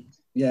been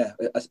a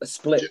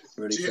split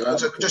really.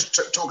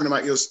 Just talking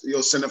about your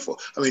centre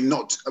forward. I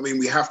mean,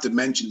 we have to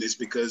mention this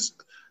because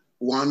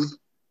one,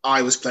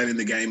 I was playing in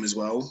the game as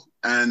well,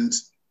 and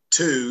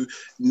two,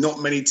 not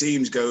many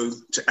teams go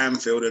to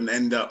Anfield and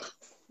end up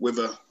with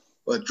a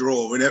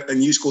draw,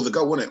 and you scored the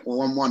goal, wasn't it?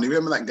 1-1. Do you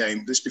remember that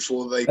game? Just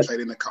before they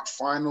played in the cup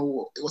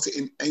final. Was it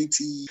in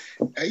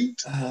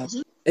 '88?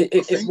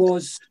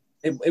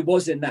 It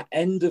was in the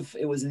end of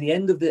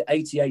the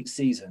 '88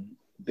 season,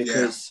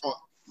 because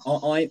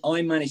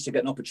I managed to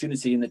get an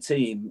opportunity in the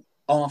team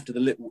after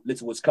the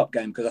Littlewoods Cup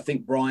game, because I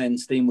think Brian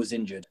Steen was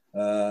injured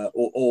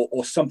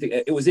or something.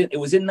 It was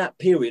in that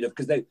period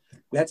because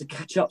we had to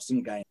catch up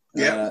some games.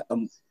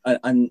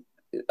 And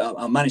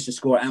I managed to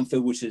score at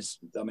Anfield, which is,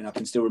 I mean, I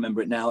can still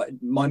remember it now.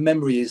 My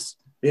memory is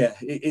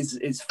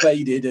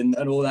faded and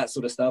all that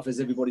sort of stuff, as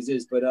everybody's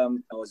is. But I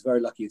was very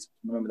lucky to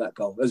remember that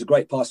goal. It was a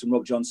great pass from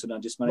Rob Johnson.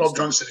 Rob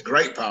Johnson, a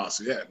great pass,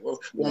 yeah. Well,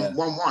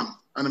 1-1.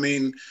 And I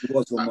mean... It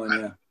was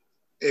 1-1, yeah.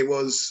 It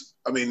was,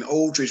 I mean,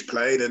 Aldridge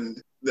played,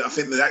 and I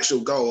think the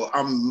actual goal,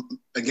 I'm,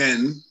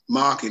 again,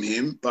 marking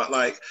him. But,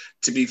 like,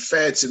 to be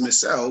fair to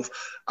myself,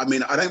 I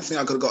mean, I don't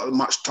think I could have got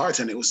much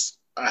tighter, and it was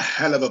a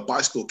hell of a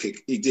bicycle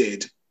kick he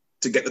did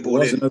to get the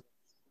ball in.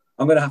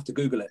 I'm going to have to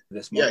Google it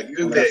this morning. Yeah,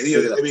 Google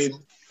it. I mean,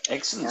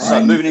 excellent. Right.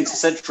 So moving into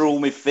central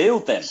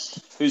midfield, then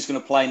who's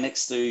going to play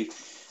next to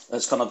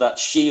as kind of that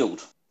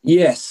shield?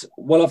 Yes.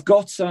 Well, I've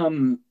got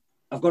a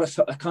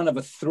kind of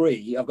a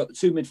three. I've got the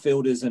two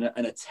midfielders and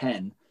a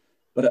 10,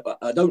 but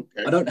I don't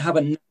have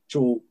a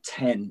natural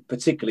 10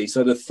 particularly.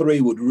 So the three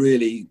would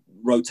really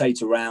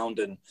rotate around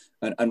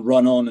and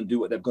run on and do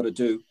what they've got to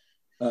do.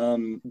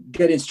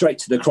 Getting straight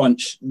to the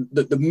crunch,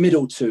 the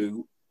middle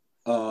two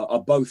are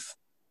both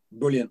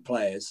brilliant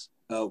players.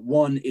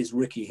 One is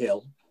Ricky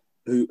Hill,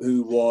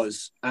 who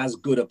was as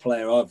good a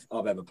player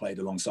I've ever played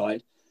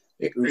alongside.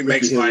 He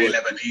makes my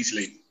 11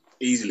 easily.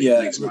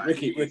 Yeah,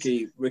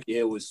 Ricky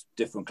Hill was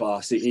different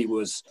class. He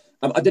was.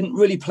 I didn't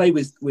really play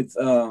with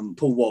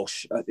Paul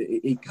Walsh.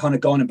 He kind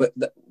of gone, but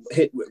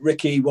hit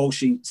Ricky,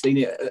 Walshy,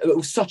 Steenie. It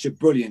was such a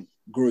brilliant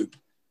group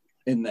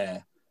in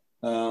there.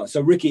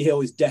 So Ricky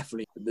Hill is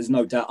definitely. There's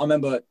no doubt. I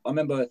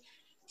remember.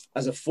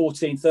 As a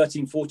 13,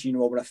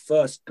 14-year-old, when I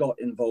first got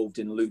involved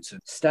in Luton,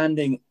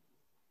 standing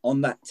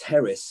on that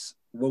terrace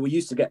where we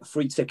used to get a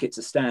free ticket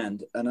to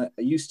stand, and I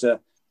used to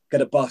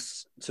get a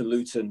bus to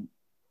Luton.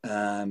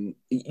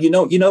 You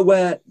know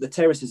where the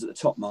terrace is at the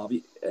top, Marv,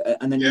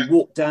 and then you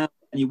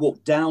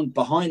walk down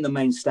behind the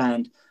main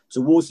stand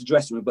towards the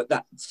dressing room, but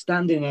that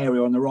standing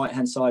area on the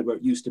right-hand side where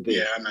it used to be.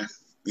 Yeah, I know.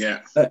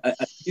 Yeah. I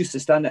used to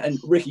stand there, and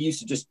Ricky used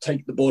to just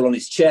take the ball on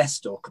his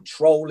chest or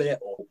control it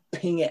or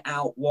ping it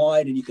out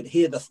wide, and you could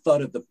hear the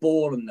thud of the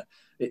ball. And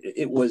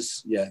he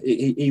was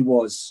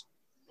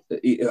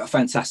a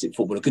fantastic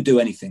footballer, could do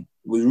anything.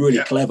 He was a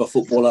really clever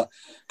footballer,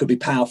 could be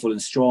powerful and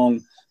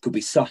strong, could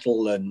be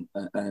subtle and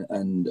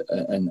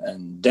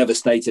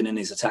devastating in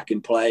his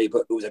attacking play,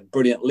 but it was a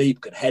brilliant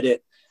leap, could head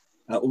it.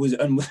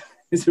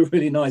 he's a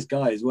really nice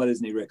guy as well,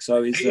 isn't he, Rick?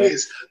 So he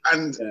is.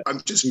 And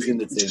I'm just he's in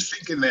the team. Just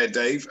thinking there,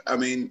 Dave. I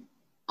mean,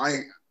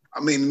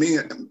 me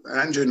and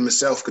Andrew and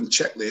myself can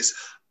check this.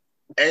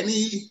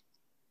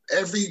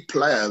 Every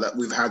player that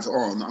we've had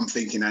on, I'm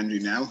thinking Andrew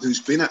now,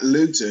 who's been at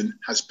Luton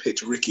has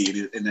picked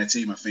Ricky in their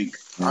team. I think.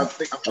 Yeah,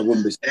 I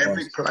wouldn't be surprised.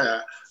 Every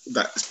player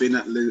that's been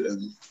at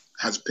Luton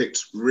has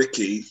picked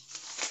Ricky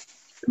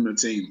in the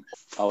team.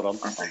 Hold on,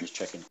 I'm just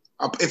checking.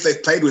 If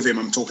they've played with him,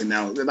 I'm talking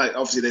now. Like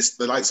obviously, there's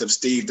the likes of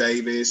Steve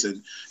Davis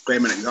and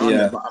Graham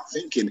Alexander, but I'm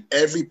thinking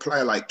every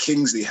player like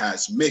Kingsley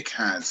has, Mick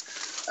has.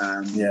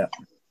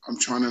 I'm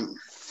trying to.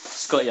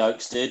 Scotty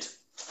Oakes did.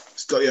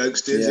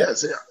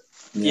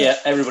 Yeah,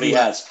 everybody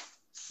has.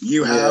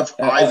 You have.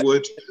 I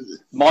would.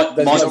 Mike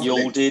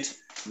Newell did.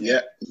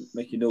 Yeah,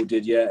 Mickey Newell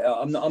did. Yeah,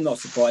 I'm not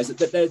surprised.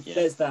 But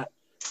there's that.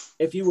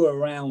 If you were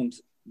around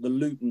the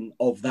Luton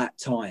of that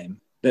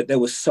time, that there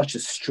was such a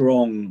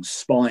strong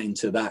spine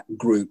to that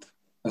group.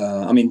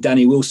 I mean,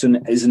 Danny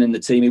Wilson isn't in the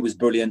team. He was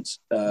brilliant.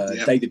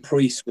 David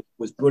Priest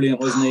was brilliant,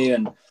 wasn't he?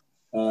 And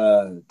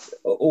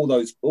all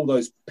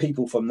those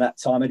people from that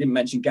time. I didn't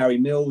mention Gary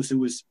Mills, who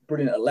was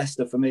brilliant at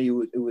Leicester for me,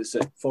 who was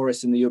at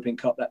Forest in the European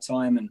Cup that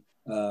time. And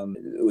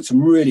it was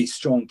some really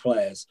strong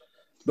players.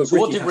 But so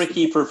what did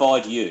Ricky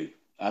provide you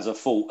as a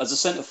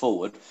centre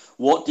forward?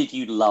 What did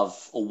you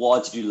love, or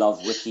why did you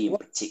love Ricky in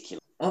particular?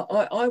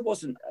 I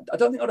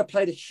don't think I'd have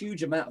played a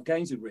huge amount of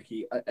games with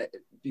Ricky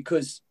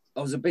because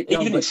I was a bit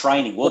young. Even in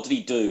training, what did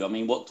he do? I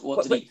mean, what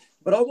did he...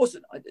 But I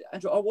wasn't,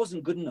 Andrew, I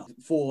wasn't good enough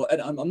for,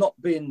 and I'm not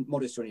being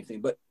modest or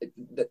anything, but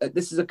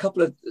this is a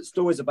couple of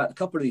stories about a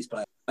couple of these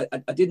players. I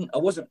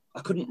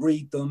couldn't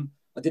read them.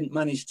 I didn't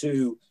manage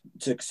to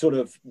sort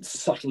of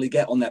subtly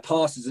get on their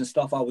passes and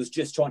stuff. I was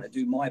just trying to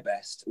do my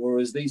best,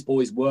 whereas these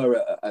boys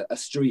were a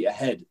street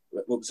ahead.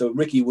 So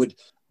Ricky would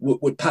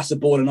pass a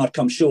ball and I'd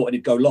come short and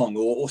he'd go long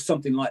or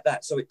something like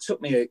that. So it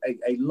took me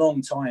a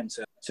long time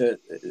to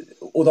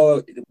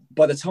although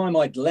by the time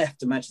I'd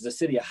left to Manchester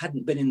City, I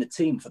hadn't been in the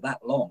team for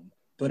that long.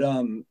 But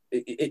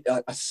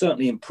I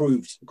certainly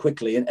improved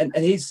quickly. And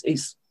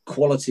his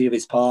quality of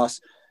his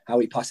pass, how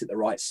he passed it the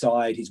right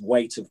side, his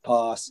weight of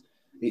pass,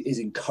 his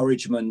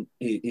encouragement,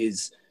 I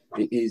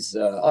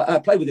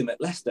played with him at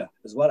Leicester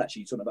as well,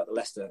 actually. You're talking about the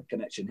Leicester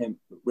connection.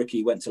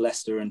 Ricky went to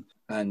Leicester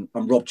and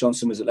Rob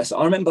Johnson was at Leicester.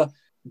 I remember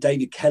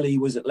David Kelly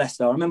was at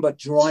Leicester. I remember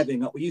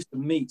driving up. We used to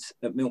meet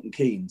at Milton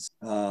Keynes.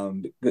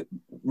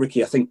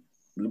 Ricky, I think,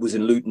 was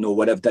in Luton or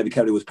whatever. David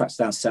Kelly was perhaps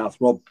down south.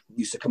 Rob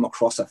used to come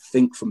across, I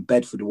think, from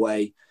Bedford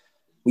way.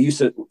 We used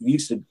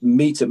to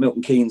meet at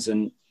Milton Keynes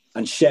and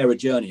share a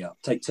journey up,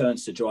 take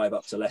turns to drive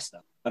up to Leicester.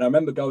 And I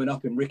remember going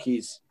up in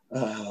Ricky's,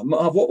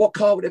 what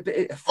car would it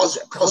be?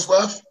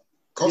 Cosworth,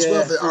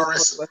 the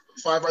RS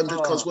 500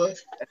 Cosworth.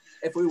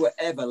 If we were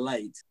ever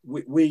late,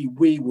 we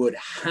would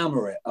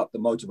hammer it up the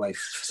motorway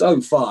so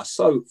fast.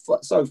 Well,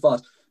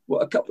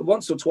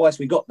 once or twice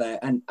we got there,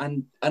 and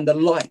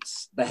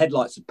the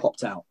headlights had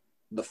popped out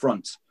the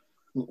front.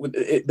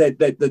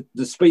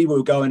 The speed we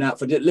were going out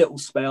for little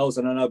spells,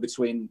 and I know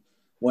between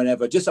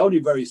whenever, just only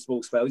very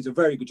small spells. He's a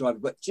very good driver,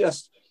 but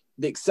just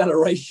the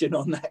acceleration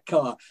on that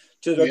car.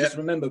 I just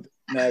remember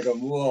now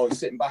going, whoa,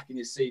 sitting back in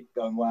your seat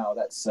going, wow,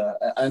 that's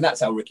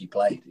how Ricky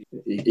played.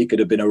 He could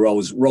have been a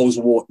Rolls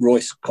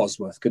Royce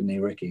Cosworth, couldn't he,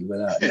 Ricky?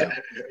 Without it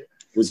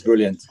was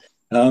brilliant.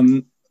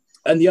 And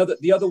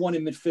the other one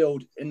in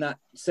midfield in that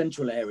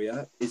central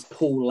area is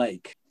Paul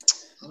Lake.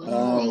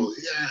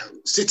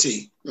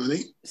 City,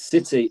 really?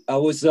 City. I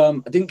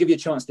didn't give you a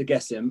chance to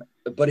guess him,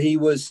 but he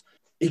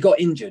got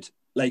injured.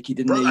 Like he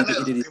did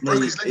his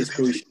knee. It's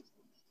crucial.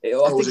 I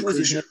think it was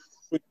his knee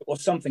or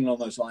something along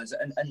those lines,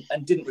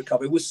 and didn't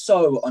recover. It was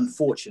so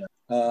unfortunate.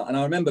 And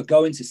I remember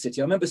going to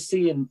City. I remember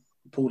seeing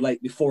Paul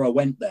Lake before I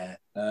went there,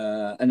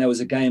 and there was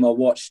a game I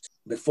watched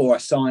before I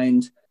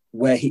signed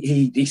where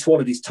he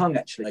swallowed his tongue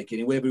actually, and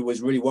everybody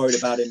was really worried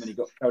about him, and he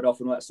got carried off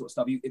and all that sort of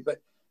stuff.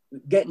 But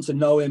getting to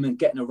know him and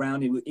getting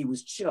around him, he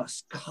was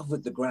just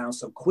covered the ground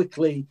so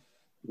quickly.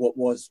 What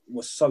was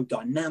so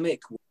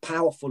dynamic,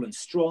 powerful and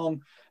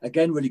strong.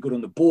 Again, really good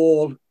on the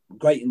ball,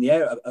 great in the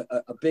air,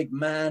 a big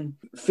man,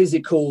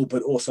 physical,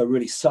 but also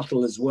really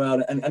subtle as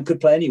well, and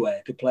could play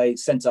anywhere. Could play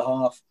centre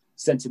half,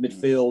 centre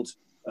midfield,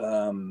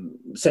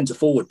 centre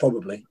forward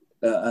probably,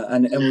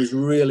 and was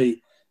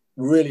really,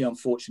 really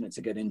unfortunate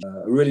to get injured.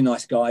 A really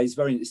nice guy. He's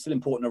still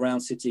important around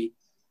City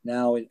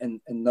now,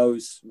 and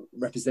those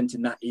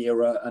representing that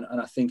era. And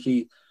I think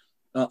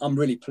I'm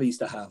really pleased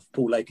to have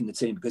Paul Lake in the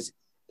team because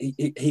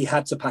he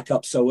had to pack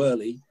up so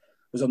early.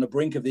 Was on the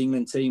brink of the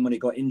England team when he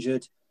got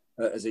injured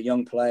as a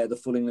young player, the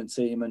full England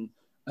team, and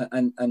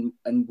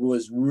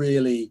was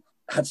really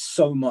had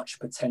so much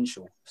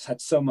potential,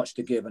 had so much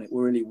to give, and it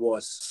really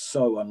was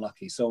so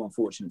unlucky, so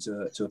unfortunate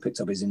to have picked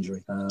up his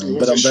injury.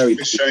 But I'm very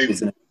pleased.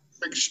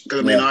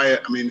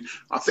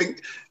 I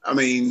think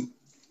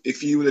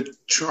if you were to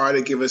try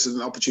to give us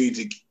an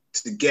opportunity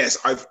to guess,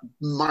 I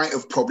might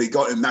have probably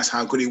got him. That's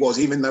how good he was,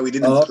 even though he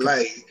didn't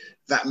play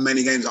that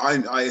many games.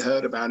 I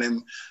heard about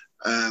him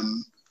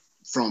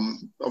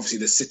from obviously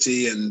the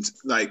City, and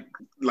like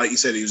you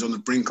said, he was on the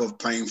brink of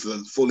playing for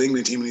the full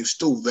England team, and he was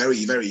still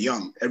very, very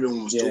young.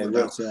 Everyone was talking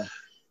about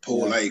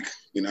Paul Lake,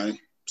 you know.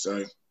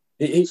 So,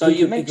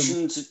 you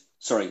mentioned.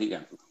 Sorry, keep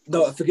going.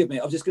 No, forgive me.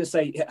 I was just going to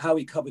say how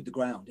he covered the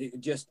ground.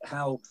 Just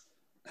how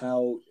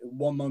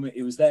one moment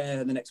he was there,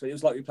 and the next one it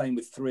was like we were playing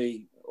with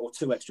 3 or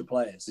 2 extra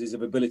players. His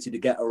ability to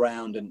get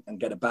around and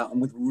get about,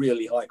 and with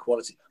really high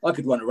quality. I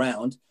could run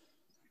around,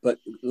 but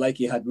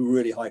Lakey had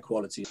really high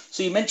quality.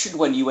 So you mentioned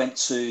when you went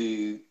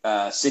to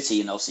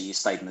City, and obviously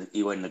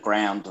you were in the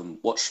ground and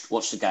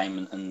watched the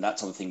game and that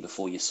type of thing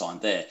before you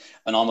signed there.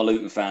 And I'm a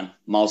Luton fan,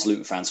 Miles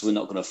Luton fan, so we're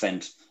not going to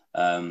offend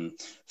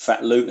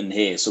Fat Luton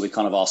here. So we're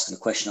kind of asking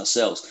the question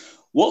ourselves.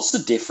 What's the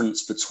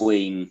difference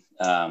between,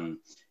 you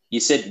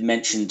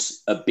mentioned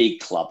a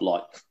big club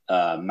like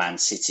Man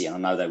City, and I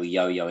know they were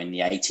yo-yo in the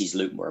 80s.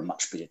 Luton were a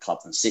much bigger club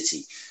than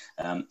City.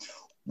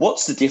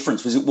 What's the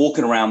difference? Was it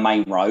walking around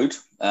Main Road?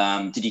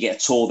 Did you get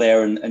a tour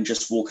there and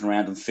just walking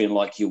around and feel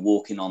like you're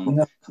walking on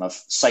kind of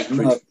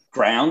sacred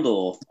ground?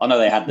 Or I know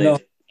they had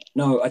the...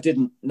 No, I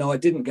didn't. No, I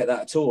didn't get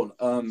that at all.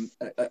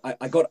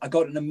 I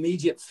got an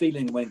immediate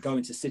feeling when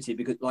going to City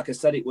because, like I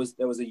said,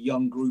 there was a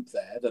young group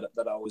there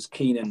that I was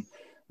keen and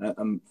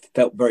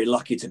felt very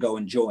lucky to go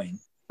and join.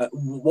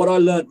 What I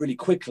learned really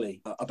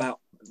quickly about,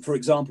 for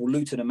example,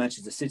 Luton and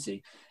Manchester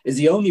City, is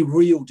the only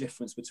real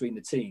difference between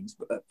the teams,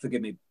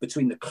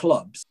 between the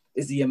clubs,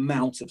 is the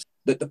amount of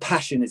that the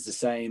passion is the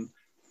same,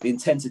 the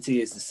intensity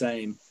is the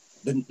same,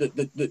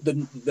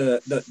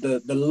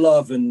 the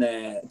love and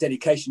their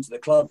dedication to the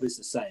club is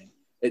the same.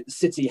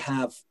 City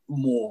have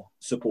more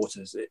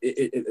supporters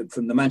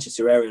from the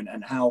Manchester area,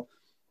 and how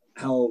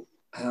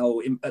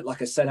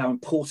like I said, how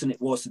important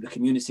it was to the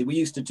community. We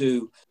used to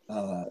do,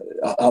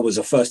 I was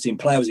a first team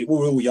player, we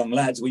were all young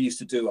lads. We used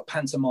to do a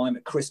pantomime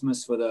at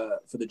Christmas for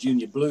the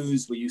Junior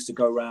Blues. We used to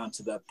go around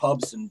to the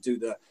pubs and do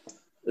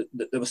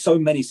there were so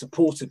many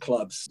supporter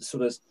clubs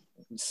sort of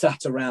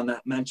sat around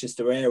that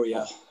Manchester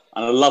area.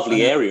 And a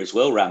lovely area as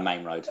well around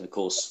Main Road. And of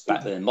course,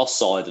 back there in Moss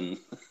Side. And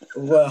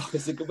well,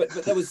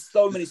 but there was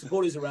so many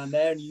supporters around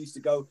there, and you used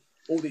to go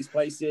all these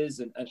places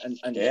and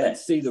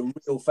see the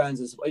real fans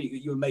as well.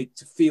 You were made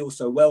to feel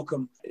so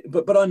welcome.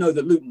 But I know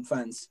that Luton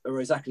fans are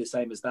exactly the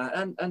same as that,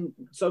 and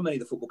so many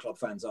of the football club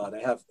fans are.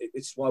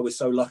 It's why we're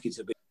so lucky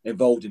to be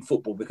involved in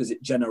football, because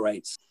it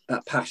generates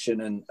that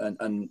passion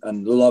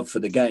and love for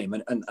the game,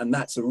 and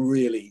that's a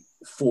really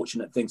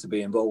fortunate thing to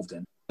be involved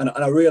in. And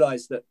I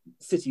realised that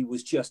City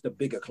was just a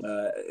bigger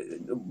club,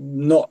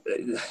 not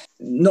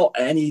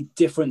any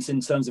difference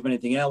in terms of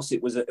anything else.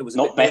 It was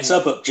not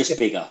better, but just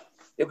bigger.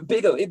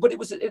 Bigger, but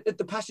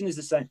the passion is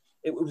the same.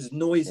 It was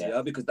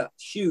noisier because that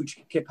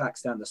huge kip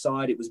hacks down the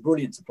side. It was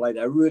brilliant to play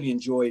there. I really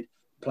enjoyed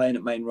playing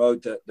at Main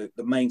Road,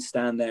 the main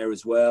stand there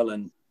as well,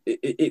 and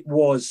it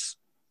was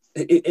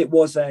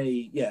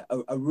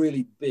a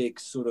really big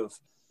sort of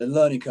the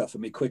learning curve for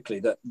me quickly.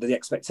 That the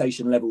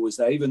expectation level was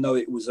there, even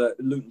though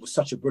Luton was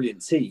such a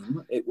brilliant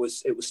team. It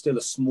was still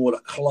a smaller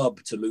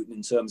club to Luton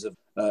in terms of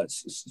a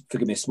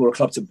smaller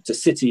club to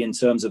City in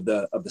terms of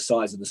the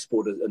size of the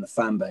sport and the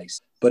fan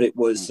base. But it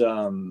was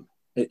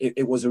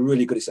it was a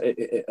really good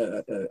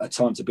a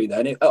time to be there.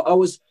 And I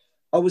was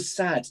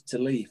sad to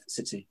leave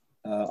City.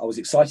 I was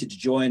excited to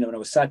join, and I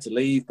was sad to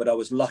leave. But I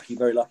was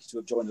very lucky to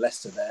have joined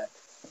Leicester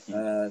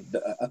there,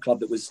 a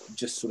club that was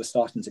just sort of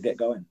starting to get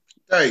going.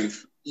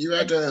 Dave, you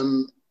had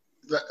England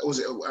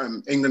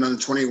under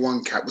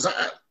 21 cap. Was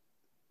that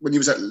when you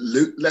was at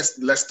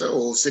Leicester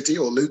or City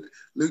or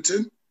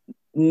Luton?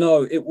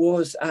 No, it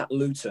was at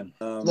Luton.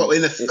 In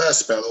the first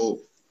spell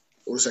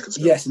or the second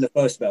spell? Yes, in the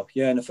first spell.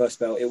 Yeah, in the first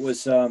spell. It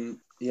was, I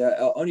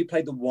only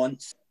played them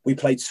once. We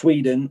played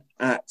Sweden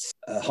at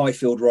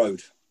Highfield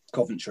Road,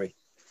 Coventry.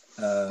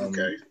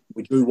 Okay.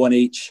 We drew one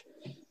each.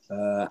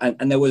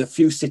 And there were a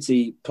few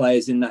City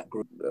players in that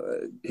group.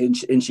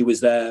 Hinchy was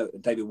there,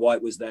 David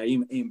White was there,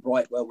 Ian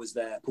Brightwell was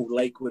there, Paul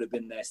Lake would have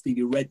been there,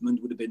 Stevie Redmond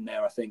would have been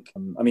there, I think.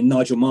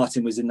 Nigel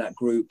Martin was in that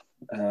group.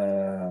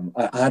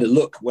 I had a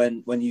look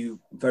when you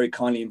very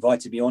kindly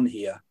invited me on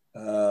here,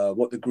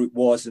 what the group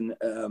was, and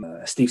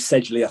Steve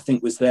Sedgley, I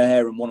think, was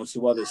there, and one or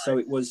two others. So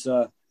it was,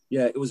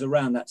 it was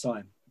around that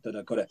time that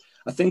I got it.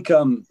 I think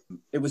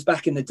it was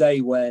back in the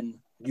day when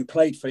you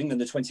played for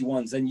England, the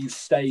 21s, and you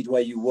stayed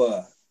where you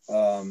were.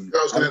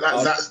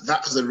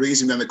 That was the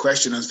reason behind the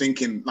question. I was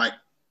thinking, like,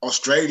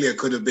 Australia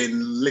could have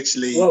been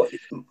literally... Well,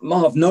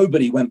 Marv,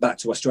 nobody went back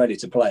to Australia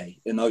to play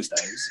in those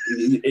days.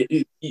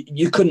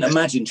 You couldn't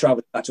imagine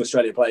travelling back to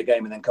Australia to play a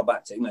game and then come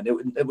back to England.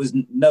 It was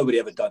nobody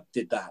ever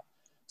did that.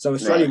 So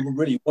Australia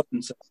really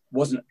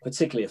wasn't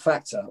particularly a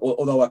factor,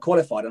 although I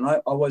qualified. And I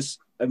was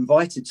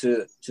invited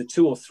to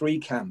 2 or 3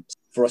 camps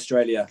for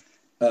Australia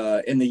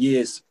in the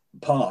years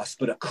past,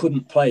 but I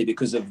couldn't play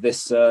because of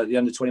this the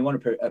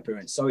under-21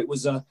 appearance. So it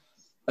was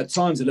at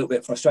times a little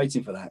bit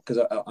frustrating for that, because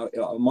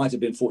I might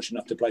have been fortunate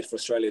enough to play for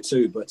Australia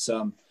too, but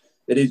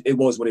it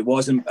was what it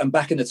was. And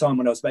back in the time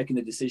when I was making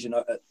the decision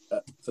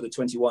for the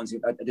 21s,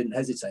 I didn't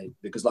hesitate,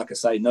 because, like I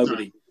say,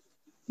 nobody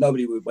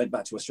went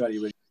back to Australia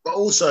really. But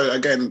also,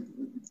 again,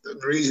 the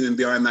reasoning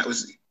behind that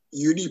was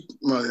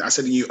well, I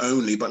said you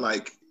only, but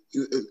like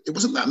it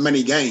wasn't that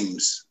many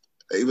games.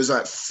 It was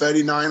like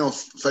 39 or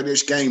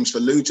 30ish games for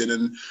Luton,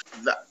 and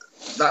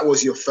that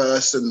was your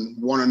first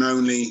and one and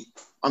only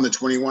under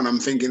 21. I'm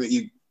thinking that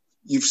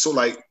you've sort of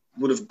like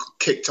would have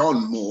kicked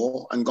on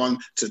more and gone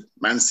to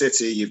Man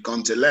City. You've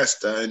gone to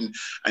Leicester,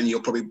 and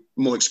you're probably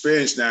more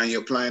experienced now. And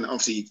you're playing.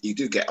 Obviously, you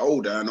do get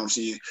older, and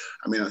obviously,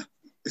 I mean,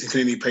 you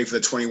can only pay for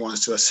the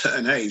 21s to a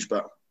certain age.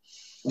 But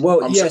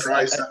I'm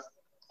surprised that.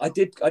 I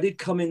did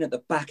come in at the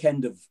back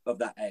end of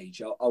that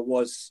age. I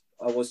was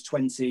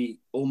 20,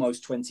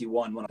 almost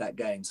 21 when that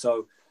game.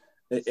 So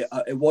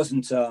it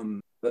wasn't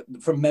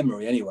from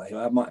memory anyway.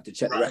 I might have to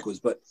check the records,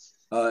 but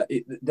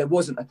there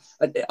wasn't.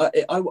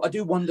 I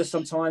do wonder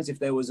sometimes if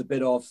there was a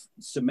bit of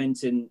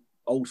cementing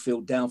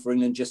Oldfield down for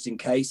England just in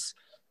case,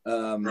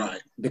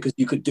 because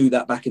you could do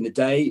that back in the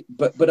day.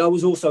 But I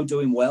was also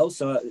doing well,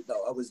 so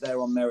I was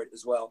there on merit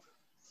as well.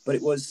 But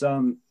it was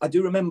I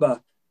do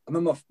remember. I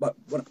remember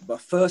one of my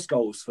first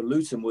goals for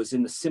Luton was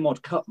in the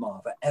Simod Cup,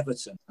 Marv, at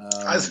Everton.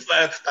 That's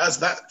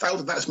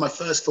my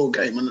first full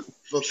game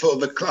for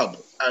the club.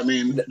 I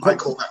mean, I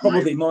call that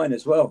probably mine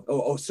as well,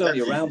 or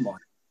certainly around mine.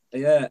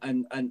 Yeah,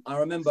 and I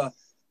remember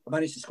I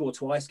managed to score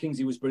twice.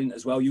 Kingsley was brilliant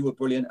as well. You were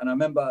brilliant. And I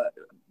remember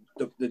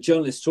the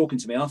journalist talking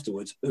to me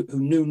afterwards who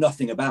knew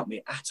nothing about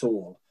me at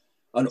all.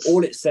 And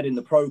all it said in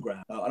the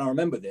programme, and I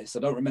remember this, I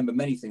don't remember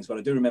many things, but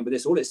I do remember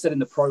this. All it said in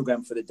the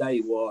programme for the day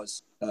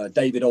was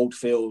David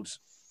Oldfield,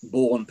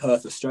 born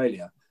Perth,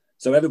 Australia.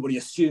 So everybody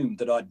assumed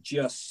that I'd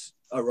just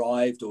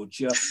arrived or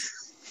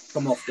just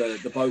come off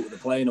the boat or the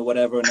plane or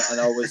whatever. And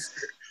I was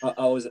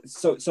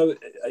so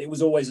it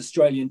was always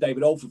Australian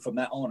David Oldfield from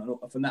that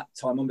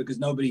time on, because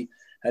nobody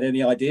had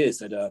any ideas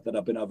that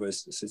I've been over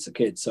since a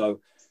kid.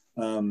 So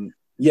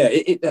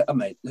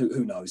mate,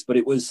 who knows? But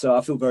it was.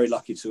 I feel very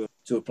lucky to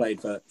have played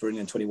for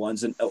England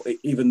 21s, and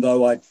even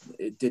though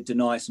it did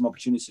deny some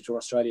opportunities to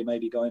Australia,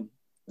 maybe going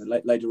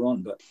later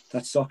on. But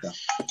that's soccer.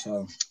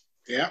 So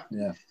yeah,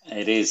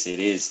 it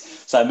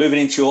is. So moving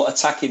into your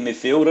attacking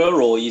midfielder,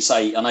 or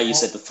I know you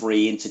said the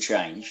three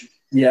interchange.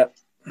 Yeah.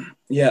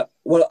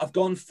 Well, I've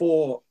gone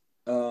for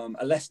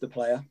a Leicester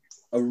player,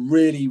 a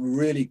really,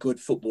 really good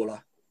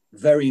footballer,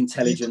 very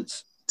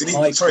intelligent.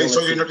 Sorry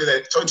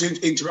to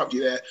interrupt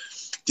you there.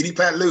 Did he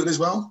play at Luton as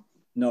well?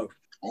 No.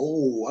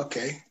 Oh,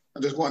 okay. I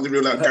just wanted to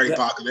rule out Gary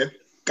Parker then.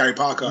 Gary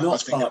Parker.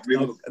 Not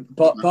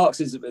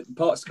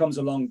Parks comes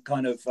along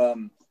kind of,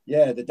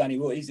 the Danny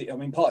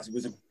Wood. Parks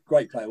was a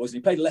great player, wasn't he?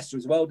 He played Leicester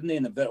as well, didn't he?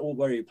 And all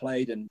where he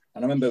played. And I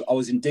remember I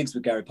was in digs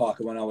with Gary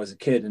Parker when I was a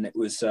kid, and it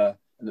was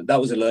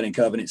that was a learning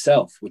curve in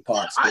itself with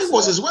Parks. I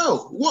was as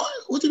well.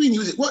 What do you mean?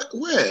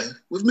 Where?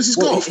 With Mrs.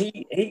 Goff?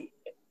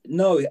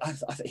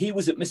 He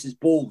was at Mrs.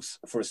 Ball's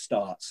for a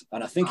start,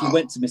 and I think he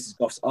went to Mrs.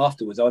 Goff's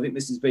afterwards. I think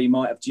Mrs. B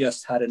might have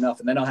just had enough,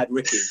 and then I had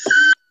Ricky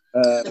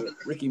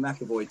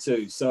McAvoy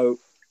too. So,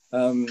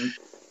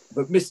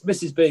 but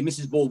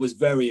Mrs. Ball was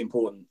very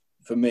important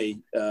for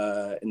me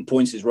in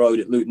Pointers Road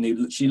at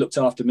Luton. She looked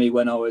after me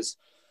when I was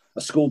a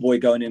schoolboy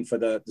going in for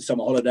the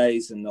summer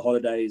holidays, and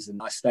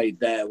I stayed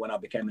there when I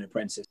became an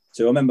apprentice.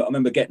 So I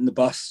remember getting the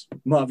bus.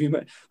 Marv,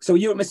 so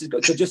you were at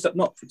Mrs. So just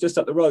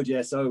up the road,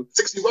 yeah. So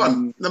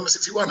 61, number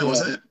 61,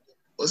 wasn't it?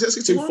 Was it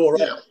 61?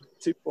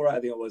 248, I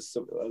think it was,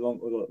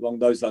 along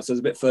those lines. So it was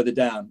a bit further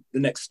down,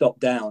 the next stop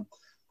down.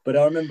 But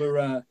I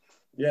remember,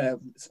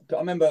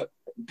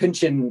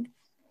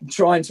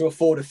 trying to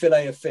afford a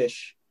fillet of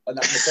fish, and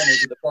that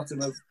McKenna's at the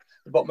bottom of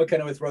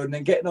Kenilworth Road, and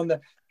then getting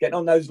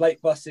on those late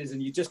buses,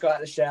 and you just got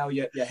out of the shower,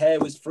 your hair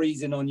was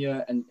freezing on you,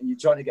 and you're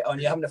trying to get on.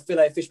 You're having a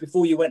fillet of fish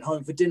before you went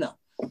home for dinner.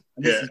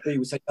 And Mrs. B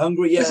would say,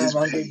 "Hungry? Yeah, I'm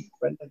hungry."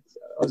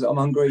 I'm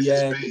hungry.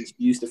 Yeah, she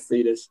used to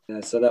feed us.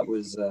 Yeah, so that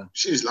was.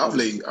 She's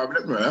lovely. I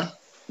remember her.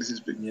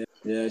 Mrs. B.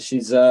 Yeah,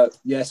 she's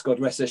yes, God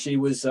rest her. She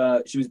was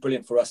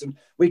brilliant for us, and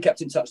we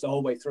kept in touch the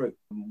whole way through.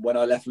 When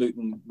I left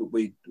Luton,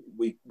 we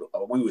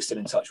were still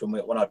in touch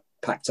when I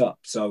packed up.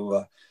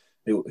 So.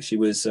 She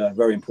was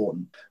very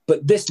important.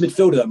 But this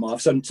midfielder, though,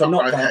 Marv, so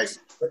not Parks,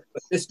 but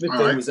this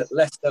midfielder was at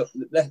Leicester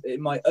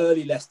in my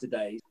early Leicester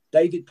days.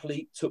 David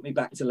Pleat took me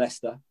back to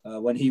Leicester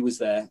when he was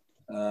there,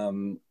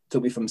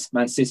 took me from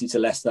Man City to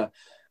Leicester.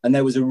 And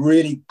there was a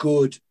really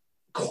good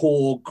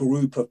core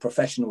group of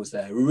professionals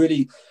there.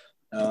 Really,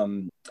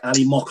 Ali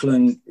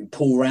Mocklin,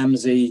 Paul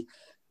Ramsey,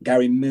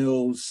 Gary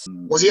Mills.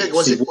 Was it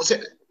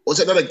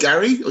another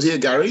Gary? Was he a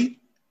Gary?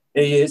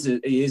 He is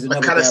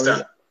another McAllister.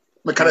 Gary.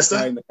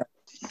 McAllister?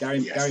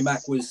 Gary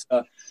Mack was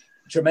a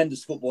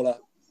tremendous footballer,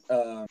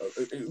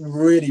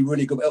 really,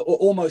 really good,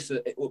 almost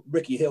a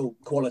Ricky Hill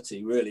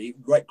quality, really.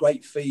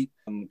 Great feet,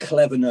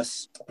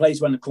 cleverness,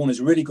 plays around the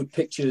corners, really good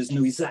pictures,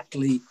 knew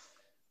exactly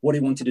what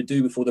he wanted to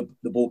do before the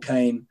ball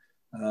came.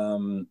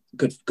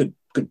 Could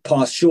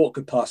pass short,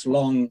 could pass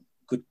long,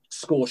 could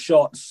score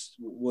shots,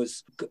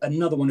 was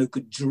another one who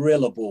could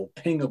drill a ball,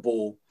 ping a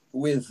ball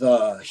with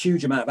a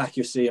huge amount of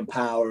accuracy and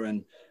power,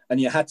 and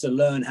you had to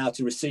learn how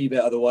to receive it,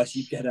 otherwise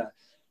you get a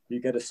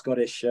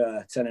Scottish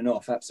turning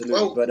off, absolutely.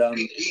 Well, but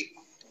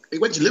He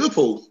went to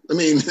Liverpool. I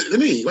mean,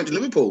 he went to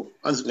Liverpool.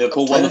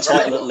 Liverpool won the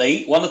title at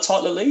Leeds. Won the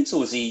title at Leeds,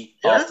 or was he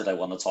after they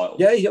won the title?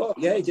 Yeah,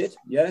 he did.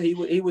 Yeah,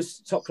 he was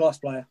top class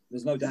player.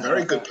 There's no doubt.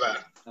 Very good player.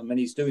 I mean,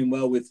 he's doing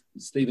well with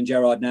Steven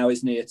Gerrard now,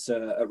 isn't he? It's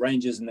at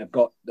Rangers, and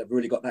they've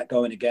really got that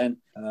going again.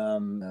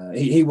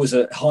 He was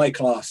a high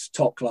class,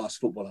 top class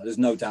footballer. There's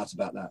no doubt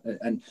about that.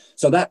 And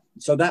so that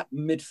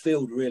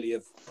midfield really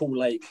of Paul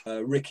Lake,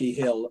 Ricky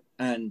Hill,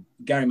 and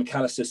Gary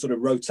McAllister sort of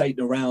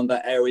rotating around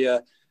that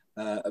area.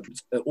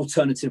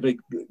 Alternatively,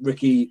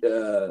 Ricky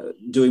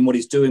doing what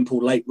he's doing,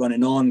 Paul Lake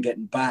running on,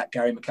 getting back,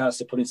 Gary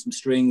McAllister putting some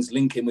strings,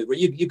 linking with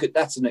you could.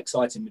 That's an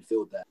exciting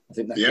midfield there. I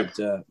think that could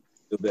do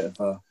a bit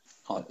of.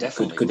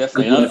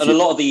 Definitely. And a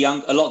lot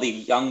of the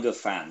younger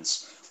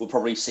fans will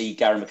probably see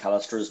Gary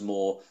McAllister as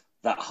more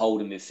that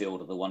holding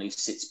midfielder, the one who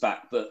sits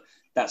back. But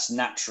that's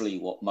naturally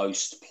what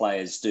most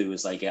players do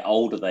as they get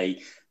older.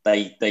 They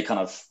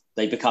become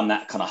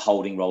that kind of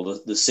holding role,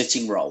 the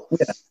sitting role.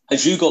 Yeah.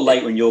 As you got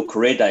later in your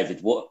career, David,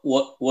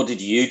 what did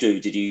you do?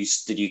 Did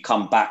you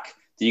come back?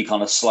 Did you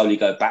kind of slowly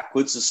go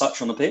backwards as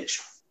such on the pitch?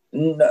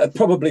 No,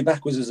 probably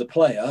backwards as a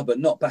player, but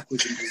not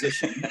backwards in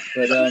position.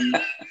 But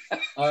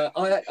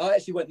I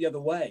actually went the other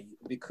way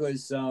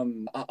because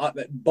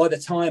by the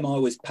time I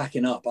was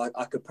packing up,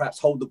 I could perhaps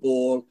hold the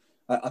ball.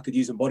 I could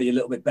use my body a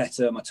little bit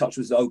better. My touch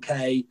was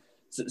okay.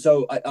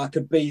 So I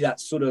could be that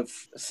sort of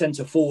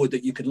centre forward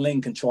that you could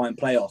link and try and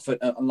play off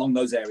along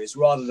those areas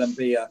rather than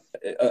be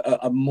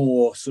a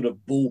more sort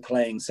of ball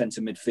playing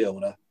centre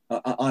midfielder.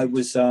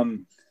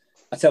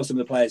 I tell some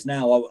of the players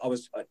now,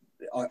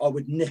 I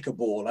would nick a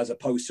ball as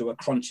opposed to a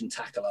crunch and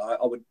tackler.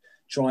 I would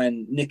try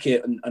and nick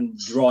it and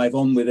drive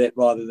on with it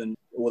rather than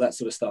all that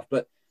sort of stuff.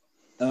 But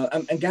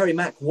and Gary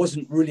Mack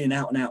wasn't really an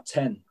out-and-out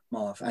 10,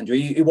 Marv, Andrew.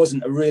 He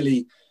wasn't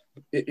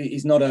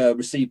he's not a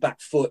receive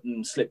back foot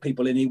and slip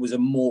people in. He was a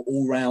more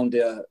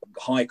all-rounder,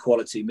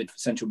 high-quality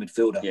central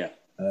midfielder.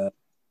 Yeah.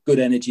 Good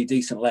energy,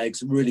 decent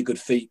legs, really good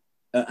feet,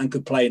 and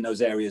could play in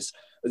those areas.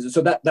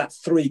 So that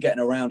three getting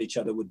around each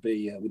other would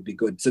be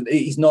good. So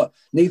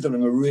neither of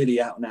them are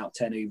really out and out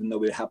 10, even though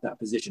we have that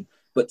position.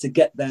 But to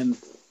get them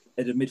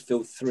at a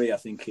midfield three, I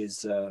think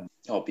is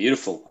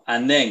beautiful.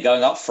 And then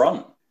going up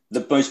front,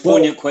 the most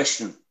poignant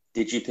question: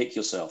 did you pick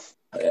yourself?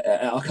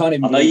 I can't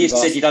even. I know you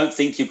said you don't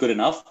think you're good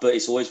enough, but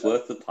it's always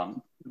worth the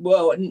punt.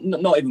 Well,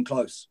 not even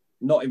close.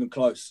 Not even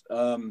close.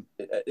 I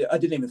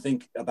didn't even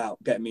think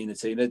about getting me in the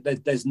team.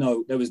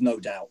 There was no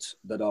doubt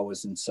that I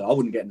wasn't. So I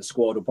wouldn't get in the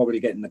squad or probably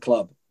get in the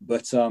club.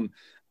 But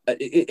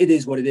it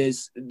is what it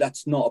is.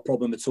 That's not a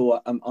problem at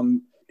all.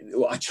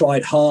 I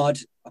tried hard.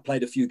 I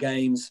played a few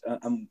games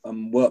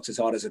and worked as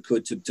hard as I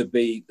could to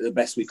be the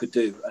best we could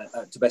do,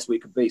 the best we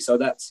could be. So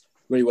that's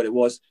really what it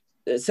was.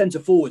 Centre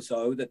forwards,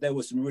 though, that there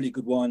were some really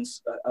good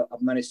ones.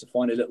 I've managed to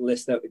find a little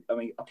list. I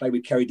played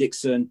with Kerry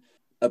Dixon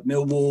at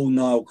Millwall,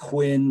 Niall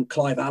Quinn,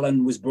 Clive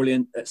Allen was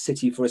brilliant at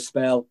City for a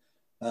spell.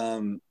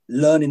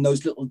 Learning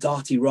those little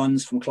darty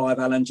runs from Clive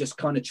Allen, just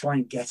kind of try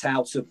and get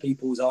out of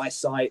people's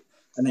eyesight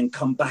and then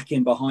come back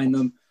in behind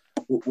them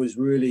was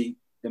really.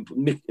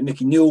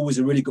 Mickey Newell was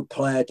a really good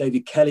player.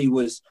 David Kelly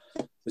was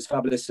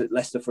fabulous at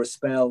Leicester for a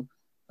spell.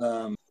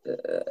 I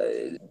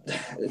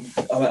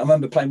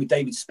remember playing with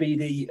David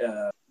Speedy.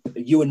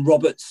 Ewan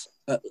Roberts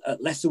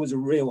at Leicester was a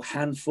real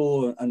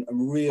handful and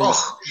real.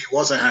 Oh, he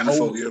was a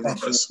handful, Ewan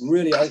Roberts.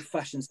 Really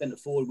old-fashioned centre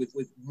forward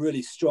with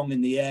really strong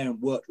in the air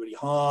and worked really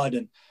hard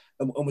and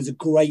was a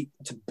great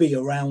to be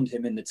around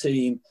him in the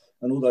team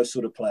and all those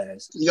sort of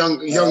players.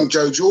 Young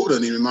Joe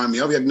Jordan, he reminded me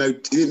of. He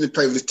didn't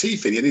play with his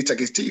teeth in. He had to take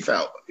his teeth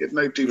out. He had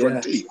no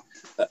front teeth.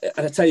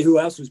 And I tell you who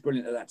else was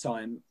brilliant at that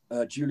time,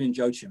 Julian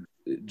Joachim.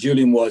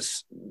 Julian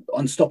was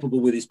unstoppable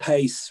with his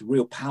pace,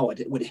 real power.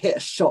 Would hit a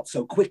shot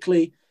so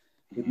quickly,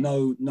 with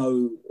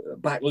no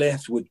back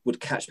lift, would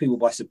catch people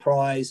by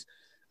surprise.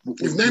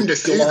 You've named a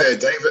few there,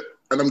 David,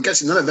 and I'm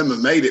guessing none of them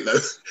have made it though.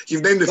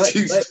 You've named a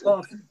few.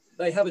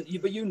 They haven't,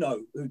 but you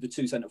know who the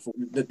two centre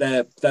forwards.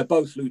 That they're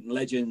both Luton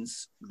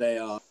legends.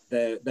 They're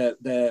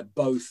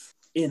both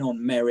in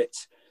on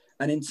merit,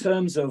 and in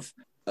terms of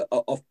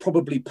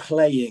probably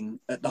playing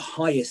at the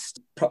highest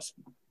perhaps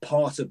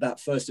part of that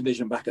first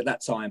division back at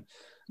that time,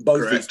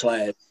 both these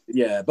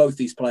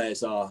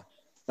players are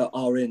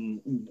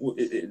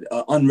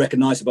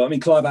unrecognisable. I mean,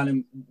 Clive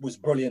Allen was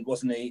brilliant,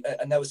 wasn't he?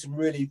 And there were some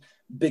really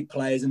big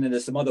players, and then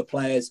there's some other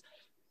players,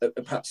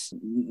 perhaps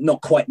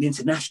not quite the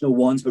international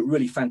ones, but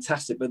really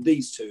fantastic. But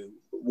these two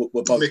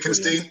were both Mick and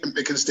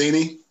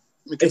Steenie.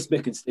 It's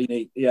Mick and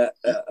Steenie, yeah.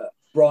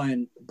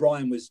 Brian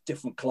was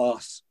different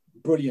class,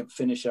 brilliant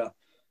finisher.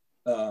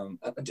 I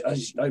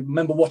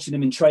remember watching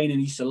him in training.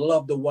 He used to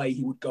love the way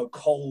he would go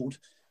cold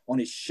on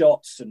his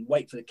shots and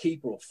wait for the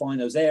keeper or find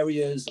those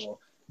areas, or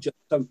just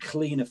so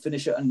clean a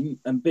finisher.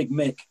 And Big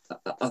Mick,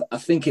 I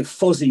think if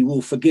Fozzie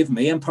will forgive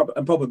me, and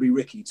probably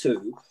Ricky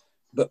too,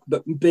 but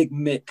Big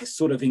Mick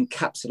sort of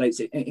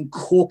encapsulates it,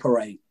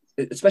 incorporate,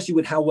 especially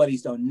with how well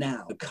he's done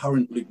now, the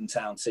current Luton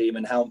Town team,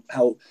 and how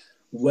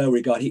well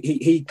regarded.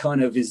 He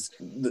kind of is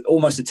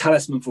almost a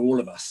talisman for all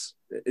of us.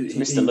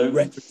 Mr.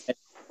 Luton.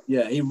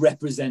 He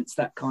represents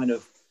that kind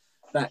of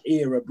that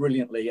era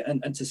brilliantly,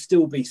 and to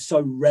still be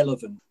so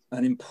relevant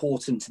and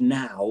important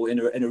now in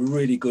a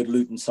really good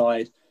Luton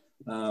side.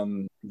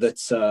 That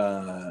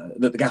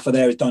the gaffer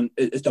there has done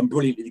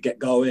brilliantly to get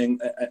going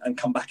and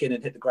come back in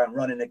and hit the ground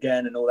running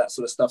again and all that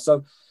sort of stuff.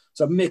 So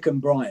Mick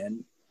and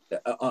Brian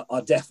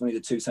are definitely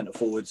the two centre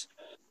forwards.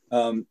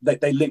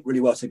 They link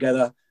really well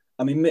together.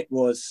 I mean, Mick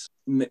was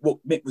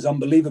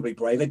unbelievably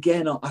brave.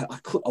 Again, I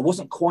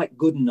wasn't quite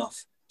good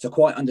enough to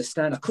quite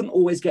understand. I couldn't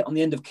always get on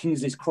the end of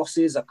Kingsley's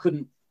crosses. I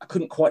couldn't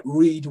quite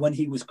read when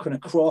he was going to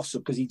cross,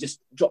 because he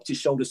just dropped his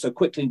shoulders so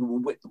quickly and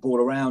would whip the ball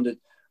around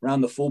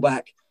the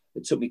fullback.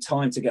 It took me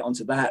time to get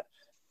onto that.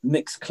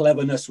 Mick's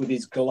cleverness with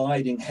his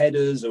gliding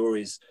headers, or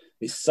his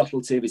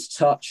subtlety of his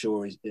touch,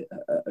 or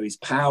his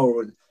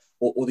power,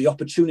 or the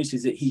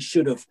opportunities that he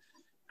should have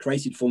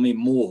created for me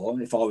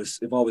more if I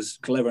was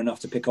clever enough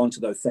to pick onto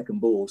those second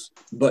balls.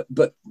 But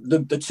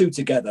the two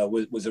together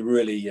was a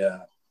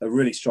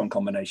really strong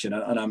combination,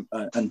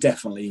 and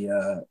definitely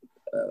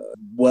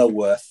well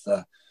worth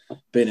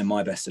being in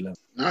my best 11.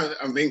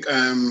 I think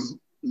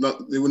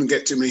they wouldn't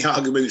get too many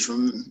arguments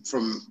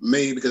from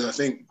me, because I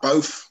think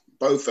both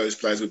those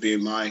players would be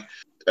in my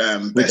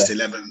best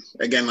 11.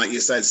 Again, like you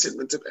said,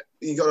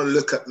 you got to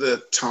look at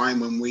the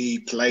time when we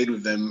played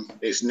with them.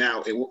 It's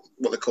now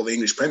what they call the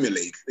English Premier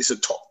League. It's a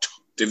top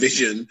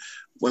division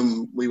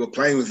when we were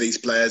playing with these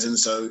players, and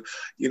so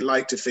you'd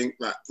like to think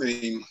that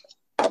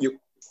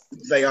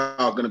they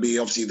are going to be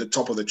obviously the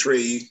top of the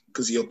tree,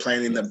 because you're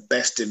playing in the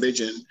best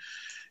division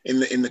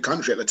in the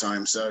country at the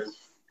time. So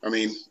I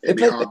mean, it'd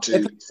be hard for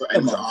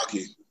anyone to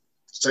argue.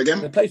 So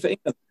again, they played for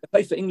England. They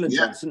played for England,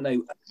 yeah. once, didn't they?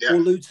 Yeah. For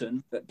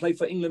Luton, but played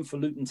for England for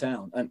Luton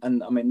Town,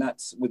 and I mean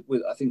that's with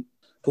I think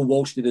Paul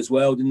Walsh did as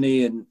well, didn't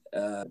he? And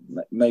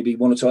maybe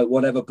one or two,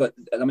 whatever. But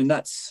I mean,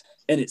 that's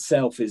in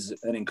itself is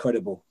an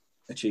incredible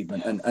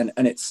achievement,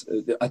 and it's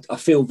I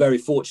feel very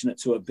fortunate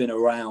to have been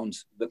around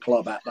the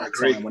club at that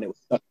time when it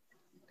was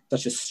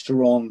such a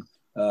strong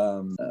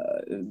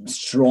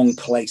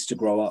place to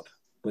grow up,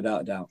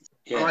 without a doubt.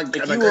 Yeah.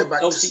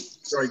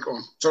 Sorry, go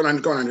on. Go on,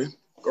 Andrew.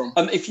 Go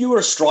on. If you were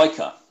a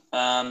striker,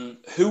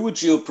 who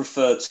would you have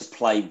preferred to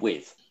play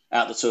with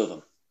out of the two of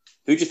them?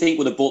 Who do you think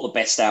would have brought the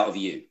best out of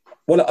you?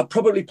 Well, I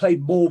probably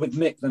played more with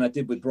Mick than I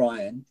did with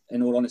Brian,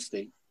 in all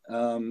honesty.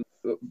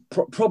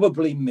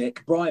 Probably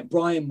Mick.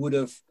 Brian would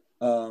have...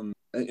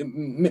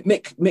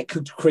 Mick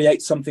could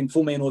create something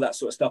for me and all that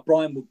sort of stuff.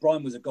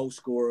 Brian was a goal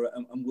scorer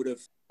and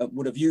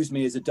would have used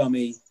me as a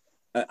dummy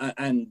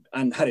and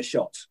had a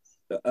shot.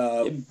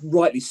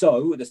 Rightly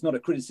so. That's not a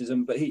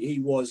criticism, but he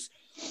was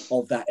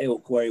of that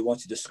ilk where he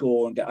wanted to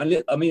score and get.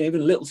 I mean,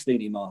 even little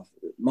Steenie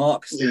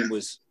Mark Steen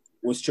was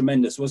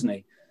tremendous, wasn't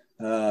he?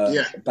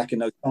 Back in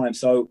those times.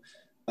 So,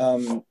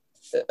 I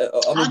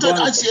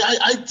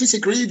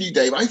disagree with you,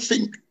 Dave. I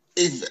think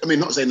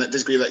not saying that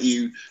disagree that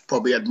you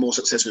probably had more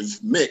success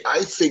with Mick. I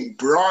think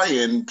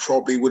Brian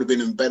probably would have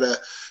been better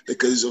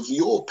because of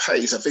your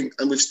pace. I think,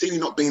 and with Steenie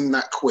not being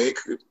that quick,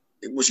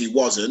 which he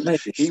wasn't,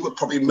 he would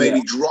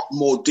probably drop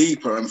more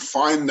deeper and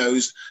find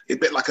those a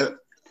bit like a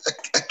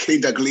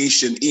Kenny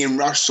Dalglish and Ian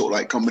Rush sort of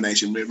like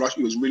combination. Where Rush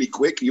was really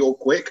quick, you're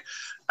quick,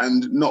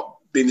 and not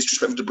being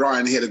disrespectful to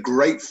Brian, he had a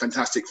great,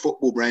 fantastic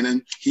football brain,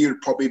 and he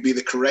would probably be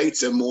the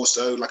creator more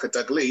so like a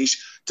Dalglish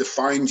to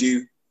find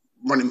you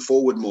running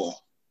forward more.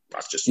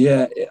 That's just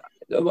I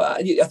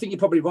think you're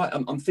probably right.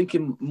 I'm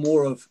thinking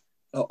more of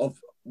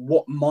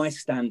what my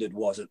standard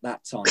was at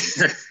that time.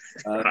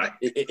 Right.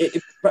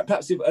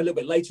 Perhaps a little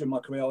bit later in my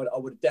career, I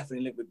would have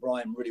definitely lived with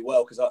Brian really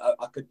well, because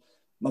I could.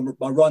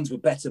 My runs were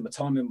better. My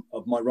timing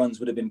of my runs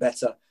would have been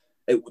better.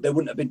 They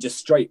wouldn't have been just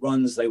straight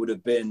runs. They would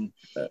have been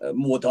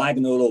more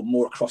diagonal or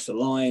more across the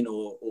line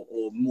or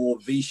more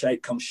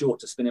V-shaped, come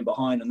short to spinning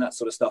behind and that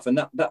sort of stuff. And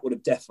that would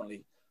have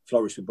definitely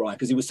flourished with Brian,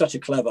 because he was such a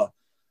clever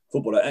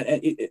footballer.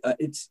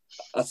 And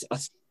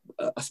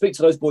I speak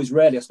to those boys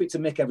rarely. I speak to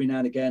Mick every now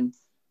and again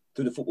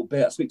through the football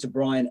bit. I speak to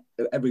Brian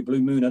every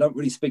blue moon. I don't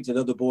really speak to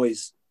the other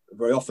boys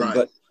very often, right.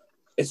 But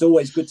it's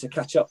always good to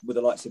catch up with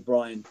the likes of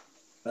Brian.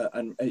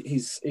 And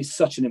he's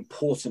such an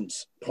important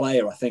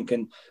player, I think,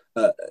 and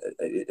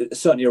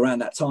certainly around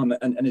that time,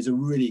 and is a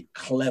really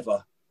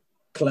clever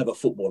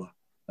footballer.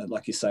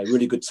 Like you say,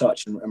 really good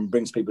touch and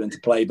brings people into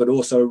play, but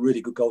also a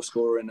really good goal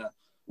scorer and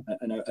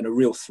a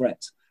real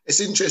threat. It's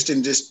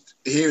interesting just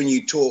hearing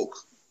you talk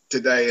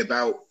today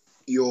about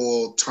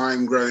your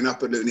time growing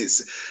up at Luton.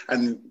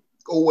 And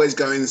always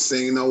going and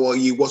saying, "Oh, well,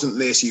 you wasn't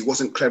this, you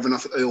wasn't clever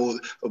enough," or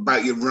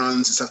about your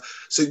runs and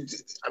stuff. So,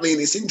 I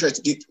mean, it's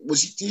interesting. Do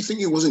you think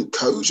you wasn't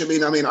coached? I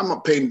mean, I'm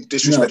not paying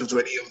disrespect to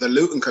any of the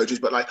Luton coaches,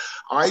 but like,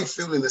 I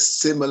feel in a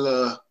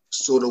similar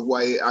sort of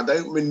way. I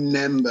don't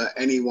remember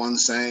anyone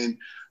saying,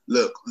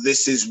 "Look,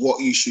 this is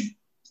what you should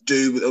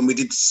do." And we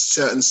did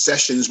certain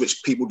sessions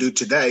which people do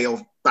today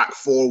of back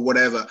four,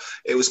 whatever.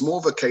 It was more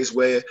of a case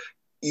where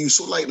you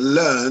sort of like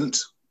learned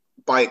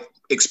by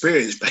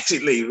experience,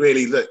 basically,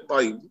 really, that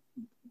by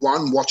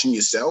one, watching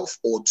yourself,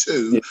 or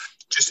two,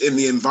 just in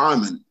the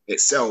environment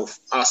itself,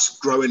 us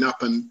growing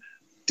up and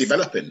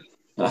developing.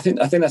 I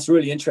think that's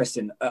really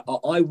interesting.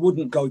 I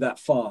wouldn't go that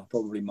far,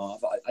 probably,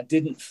 Marv. I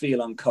didn't feel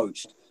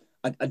uncoached.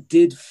 I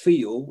do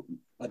feel,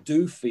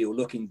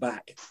 looking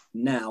back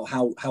now,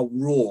 how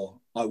raw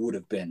I would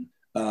have been.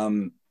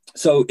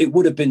 So it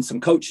would have been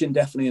some coaching,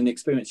 definitely, and the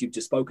experience you've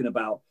just spoken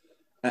about,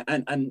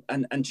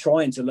 and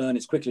trying to learn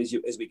as quickly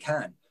as we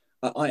can.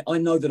 I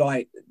know that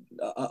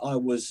I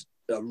was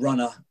a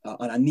runner,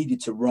 and I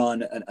needed to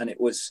run, and it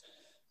was.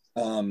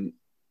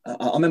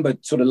 I remember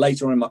sort of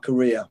later on in my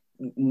career,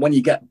 when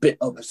you get a bit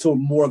of sort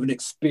of more of an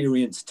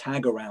experienced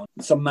tag around,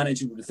 some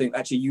manager would think,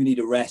 actually, you need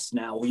a rest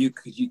now, or you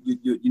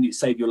need to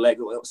save your leg.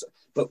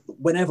 But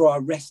whenever I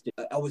rested,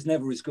 I was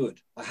never as good.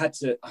 I had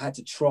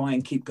to try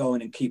and keep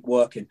going and keep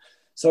working.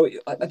 So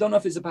I don't know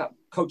if it's about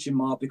coaching,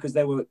 Mark, because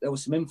there were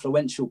some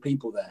influential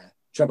people there.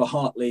 Trevor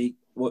Hartley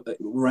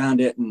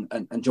around it,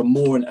 and John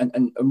Moore,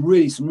 and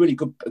really some really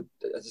good,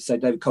 as I say,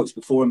 David Coates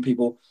before him,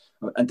 people,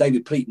 and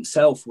David Pleat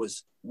himself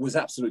was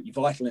absolutely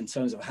vital in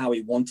terms of how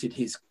he wanted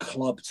his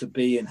club to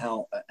be and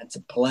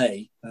to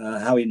play,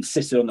 how he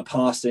insisted on the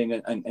passing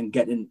and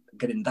getting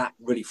that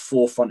really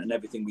forefront in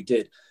everything we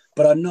did.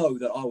 But I know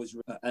that I was,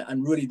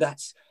 and really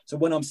that's, so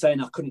when I'm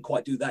saying I couldn't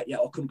quite do that yet,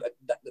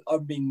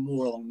 I've been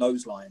more along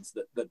those lines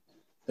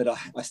that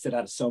I still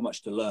had so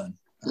much to learn.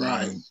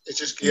 Right. It's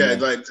just,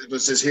 like it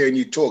was just hearing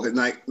you talk, and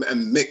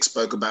Mick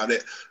spoke about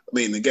it. I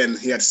mean, again,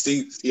 he had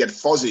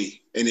Fozzie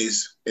in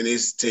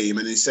his team,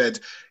 and he said,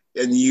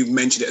 and you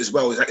mentioned it as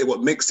well, exactly what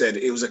Mick said.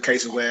 It was a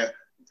case of where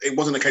it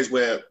wasn't a case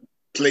where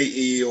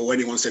Pleaty or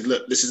anyone said,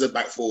 look, this is a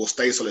back four,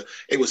 stay solid.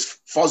 It was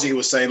Fozzie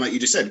was saying, like you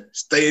just said,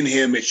 stay in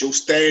here, Mitchell,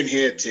 stay in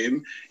here,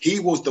 Tim. He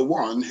was the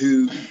one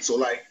who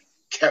sort of like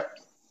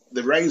kept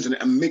the reins on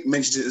it, and Mick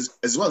mentioned it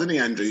as well, didn't he,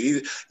 Andrew?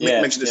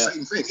 Mick mentioned the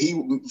same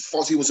thing.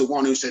 Fozzie was the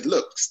one who said,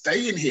 look,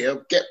 stay in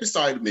here, get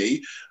beside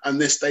me,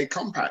 and this stay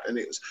compact. And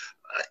it was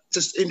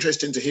just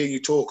interesting to hear you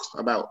talk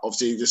about,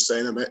 obviously, just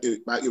saying about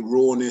your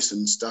rawness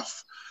and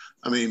stuff.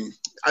 I mean,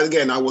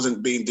 again, I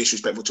wasn't being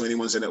disrespectful to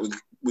anyone saying that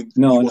he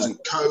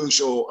wasn't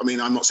coached, or, I mean,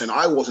 I'm not saying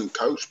I wasn't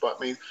coached, but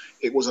I mean,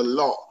 it was a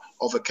lot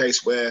of a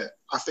case where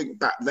I think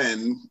back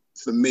then,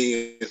 for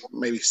me,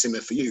 maybe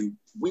similar for you,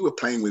 we were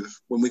playing with,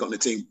 when we got in the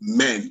team,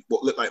 men,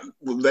 what looked like,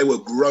 they were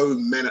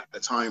grown men at the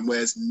time,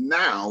 whereas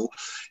now,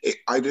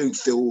 I don't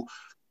feel,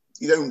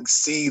 you don't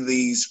see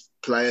these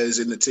players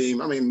in the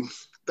team. I mean,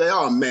 they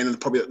are men and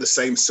probably at the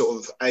same sort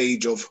of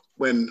age of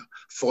when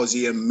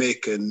Fozzie and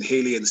Mick and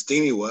Healy and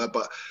Steenie were,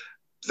 but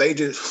they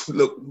just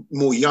look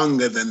more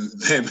younger than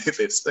them, if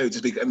it's so to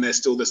speak, and they're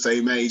still the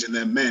same age and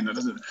they're men.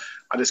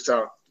 I just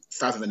start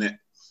fathoming it,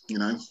 you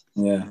know?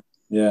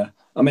 Yeah.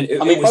 I mean,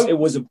 it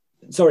was a...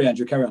 Sorry,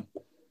 Andrew, carry on.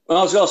 Well,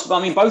 I was going to ask,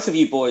 I mean, both of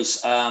you boys,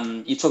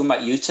 you're talking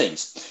about youth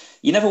teams.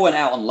 You never went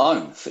out on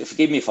loan.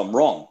 Forgive me if I'm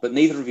wrong, but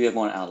neither of you ever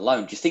went out on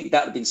loan. Do you think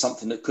that would have been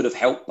something that could have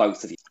helped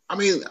both of you? I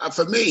mean,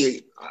 for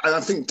me, I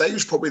think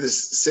Dave's probably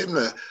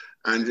similar,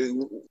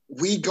 Andrew.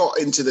 We got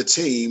into the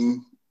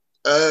team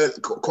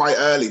quite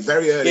early,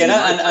 very early.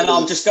 Yeah, and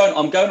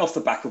I'm going off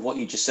the back of what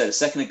you just said a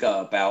second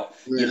ago about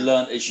you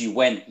learned as you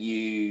went.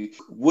 You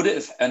would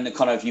have, and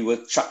kind of you were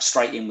chucked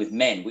straight in with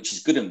men, which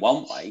is good in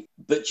one way.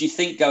 But do you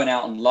think going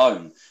out on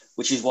loan,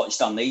 which is what it's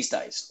done these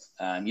days,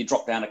 you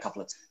drop down a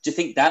couple of... Do you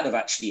think that have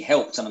actually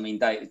helped? And I mean,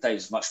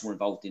 Dave's much more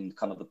involved in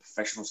kind of the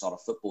professional side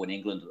of football in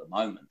England at the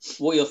moment.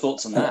 What are your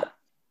thoughts on that?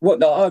 Well,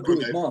 no, I agree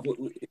with Marv.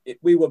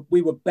 We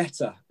were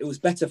better. It was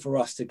better for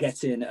us to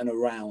get in and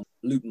around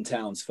Luton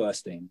Town's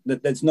first team.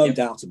 There's no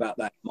doubt about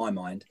that in my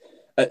mind,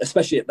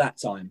 especially at that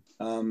time.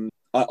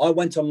 I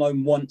went on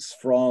loan once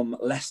from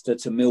Leicester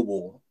to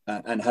Millwall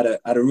and had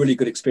a really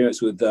good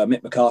experience with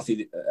Mick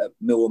McCarthy,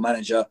 Millwall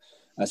manager.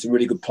 Some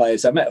really good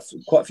players. I met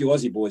quite a few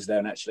Aussie boys there,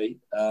 and actually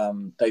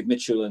Dave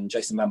Mitchell and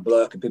Jason Van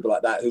Blurk and people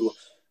like that, who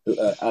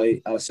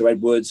Alistair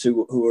Edwards,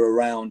 who were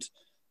around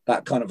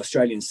that kind of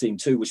Australian scene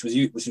too, which was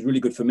really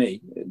good for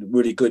me.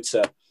 Really good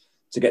to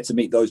get to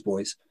meet those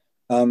boys.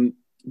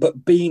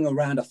 But being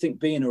around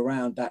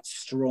that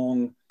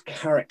strong,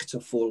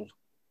 characterful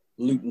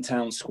Luton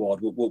Town squad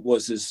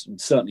was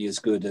certainly as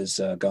good as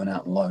going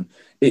out on loan.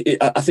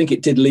 I think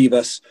it did leave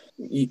us.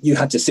 You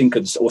had to sink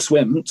or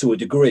swim to a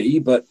degree,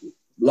 but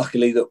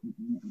luckily that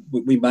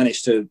we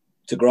managed to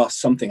grasp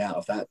something out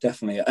of that,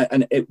 definitely.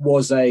 And it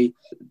was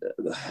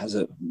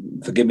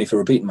forgive me for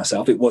repeating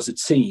myself, it was a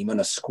team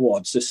and a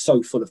squad just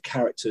so full of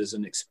characters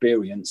and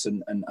experience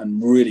and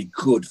really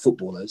good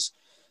footballers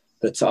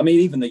that, I mean,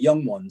 even the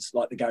young ones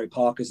like the Gary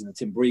Parkers and the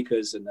Tim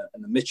Breakers and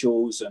the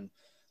Mitchells and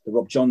the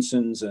Rob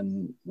Johnsons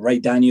and Ray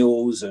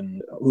Daniels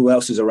and who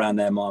else is around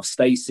there, Marv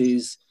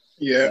Stacey's.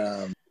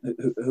 Yeah.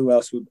 Who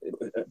else would,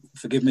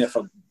 forgive me if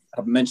I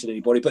haven't mentioned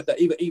anybody, but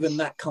even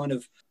that kind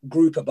of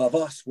group above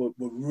us were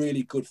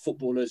really good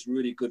footballers,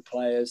 really good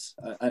players.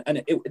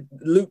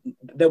 Luton,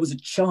 there was a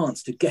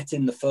chance to get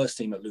in the first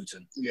team at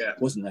Luton,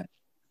 wasn't there?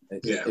 I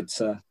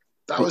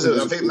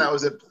think that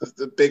was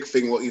the big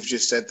thing, what you've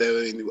just said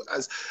there.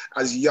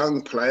 As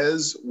young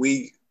players,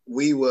 we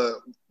were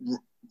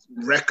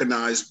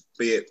recognised,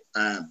 be it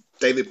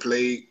David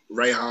Pleat,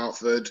 Ray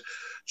Hartford,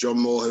 John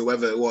Moore,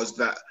 whoever it was,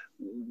 that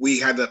we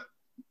had a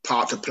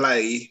part to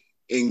play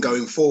in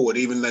going forward,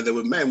 even though they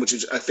were men, which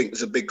is, I think,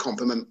 is a big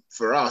compliment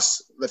for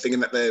us. They're thinking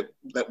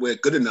that we're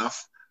good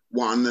enough,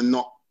 one, and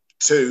not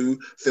two,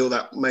 feel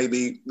that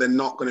maybe they're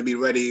not going to be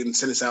ready and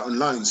send us out on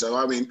loan. So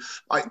I mean,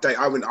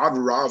 I'd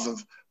rather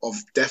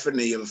have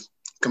definitely have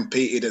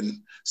competed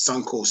and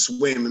sunk or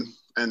swim,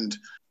 and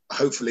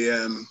hopefully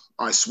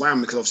I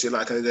swam, because obviously,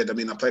 like I said, I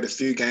mean, I played a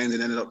few games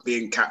and ended up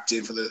being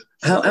captain for the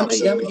how club.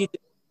 many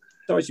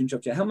sorry to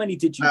interrupt you. How many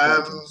did you play?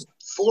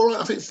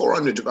 I think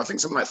 400. I think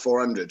something like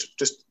 400.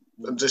 Just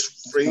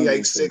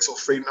 386 or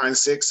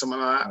 396, something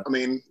like that. I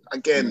mean,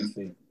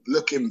 again,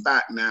 looking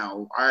back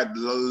now, I had a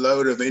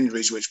load of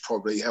injuries which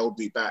probably held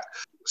me back,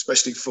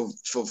 especially for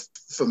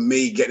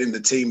me getting the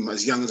team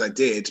as young as I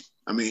did.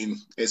 I mean,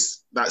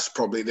 that's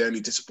probably the only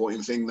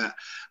disappointing thing, that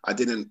I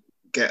didn't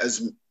get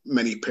as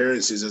many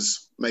appearances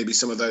as maybe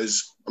some of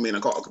those. I mean, I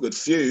got a good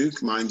few,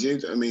 mind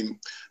you. I mean,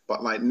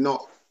 but like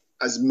not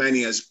as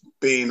many as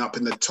being up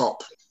in the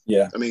top.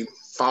 Yeah. I mean,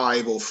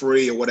 5 or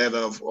 3 or whatever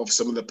of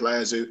some of the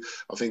players who,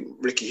 I think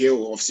Ricky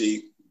Hill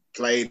obviously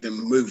played and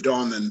moved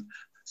on and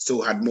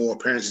still had more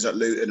appearances at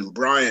Luton, and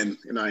Brian,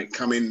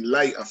 come in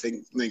late. I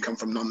think they come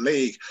from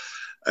non-league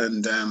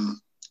and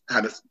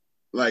had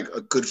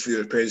a good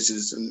few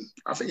appearances. And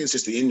I think it's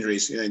just the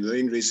injuries. The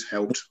injuries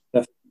helped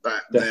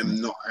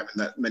them not having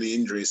that many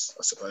injuries,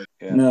 I suppose.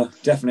 Yeah. No,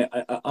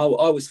 definitely. I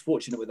was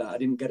fortunate with that. I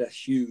didn't get a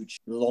huge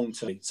long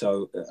term,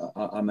 so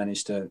I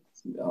managed to.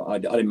 I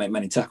didn't make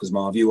many tackles,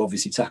 Marv. You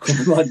obviously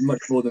tackled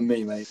much more than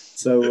me, mate.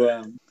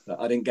 So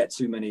I didn't get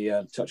too many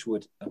touch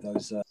wood of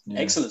those. Yeah.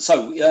 Excellent.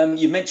 So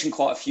you mentioned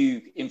quite a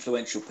few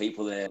influential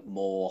people there.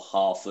 Moore,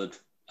 Harford,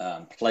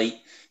 Pleat,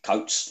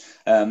 Coates.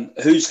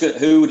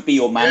 Who would be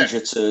your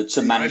manager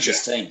to manage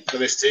this team? For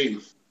this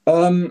team?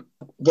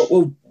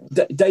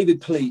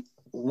 David Pleat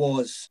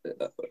was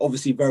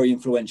obviously very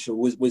influential.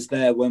 Was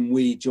there when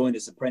we joined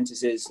as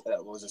apprentices,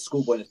 was a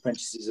schoolboy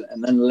apprentices,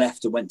 and then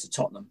left and went to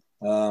Tottenham.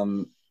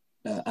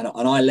 And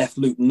I left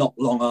Luton not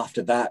long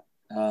after that,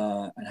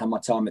 and had my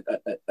time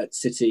at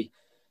City.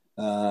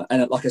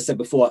 And like I said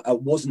before, I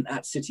wasn't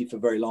at City for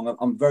very long.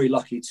 I'm very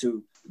lucky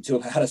to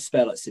have had a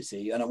spell at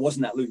City, and I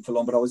wasn't at Luton for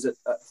long, but I was at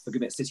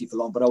City for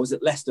long, but I was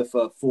at Leicester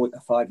for 4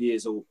 or 5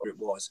 years, or it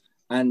was.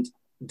 And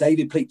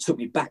David Pleat took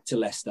me back to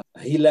Leicester.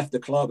 He left the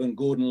club and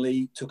Gordon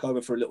Lee took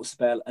over for a little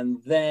spell.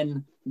 And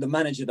then the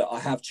manager that I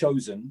have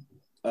chosen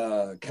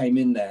came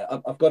in there.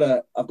 I've got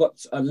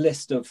a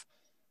list of,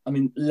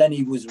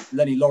 Lenny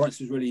Lawrence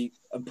was really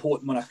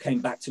important when I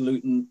came back to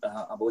Luton.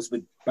 I was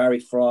with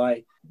Barry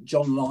Fry,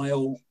 John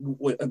Lyle,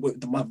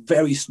 with my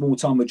very small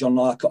time with John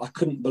Lyle. I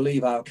couldn't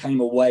believe how I came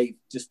away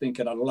just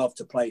thinking I'd love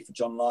to play for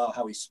John Lyle,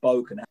 how he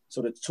spoke and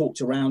sort of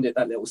talked around it,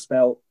 that little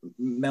spell.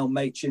 Mel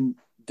Machin,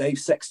 Dave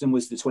Sexton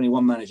was the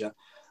 21 manager.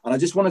 And I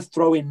just want to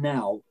throw in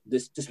now,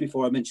 just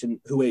before I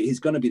mention who is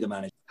going to be the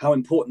manager, how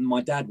important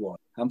my dad was,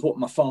 how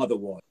important my father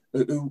was,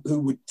 who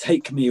would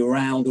take me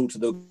around all to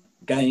the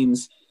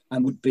games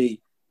and would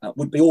be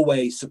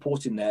always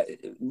supporting there.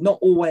 Not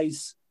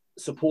always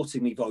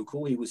supporting me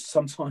vocal. He was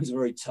sometimes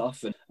very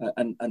tough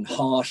and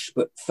harsh,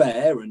 but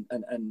fair,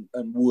 and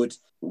would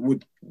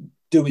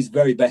do his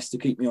very best to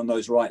keep me on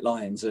those right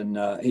lines. And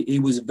he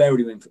was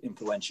very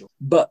influential.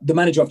 But the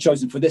manager I've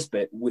chosen for this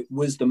bit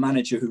was the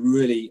manager who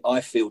really,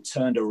 I feel,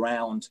 turned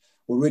around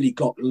or really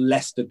got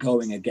Leicester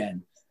going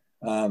again.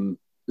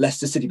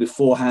 Leicester City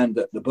beforehand,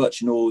 the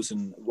Birchenalls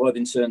and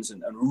Worthingtons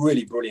and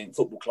really brilliant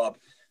football club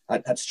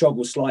had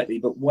struggled slightly.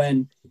 But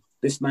when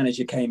this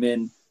manager came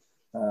in,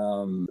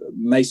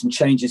 made some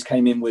changes,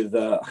 came in with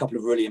a couple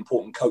of really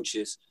important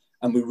coaches,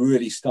 and we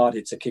really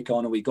started to kick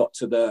on, and we got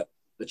to the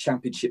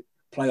Championship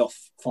playoff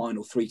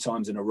final 3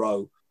 times in a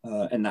row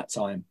in that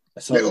time.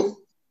 So Little?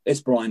 It's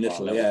Brian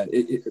Little, yeah.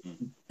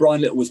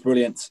 Brian Little was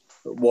brilliant.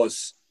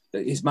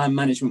 His man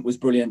management was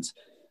brilliant.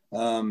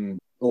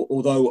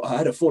 Although I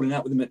had a falling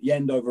out with him at the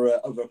end over a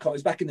it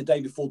was back in the day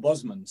before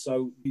Bosman,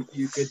 so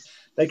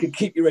they could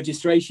keep your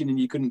registration and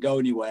you couldn't go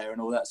anywhere and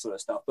all that sort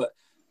of stuff. But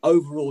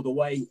overall, the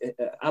way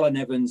Alan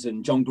Evans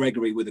and John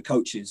Gregory were the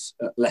coaches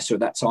at Leicester at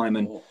that time,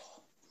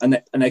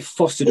 and they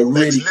fostered a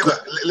really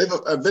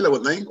Villa,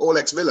 weren't they? All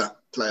ex-Villa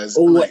players.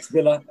 All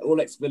ex-Villa,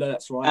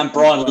 that's right. And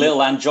Brian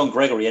Little and John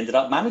Gregory ended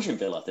up managing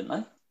Villa,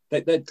 didn't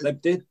they? They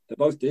did. They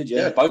both did,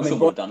 yeah. Yeah, both of them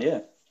were done,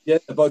 yeah. Yeah,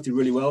 they both did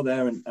really well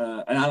there, and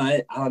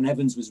Alan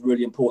Evans was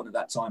really important at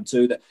that time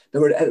too. That they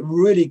were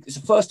really. It's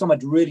the first time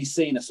I'd really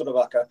seen a sort of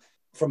like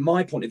from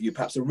my point of view,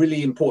 perhaps a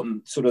really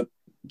important sort of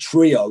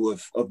trio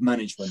of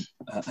management.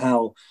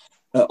 How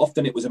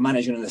often it was a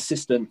manager and an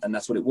assistant, and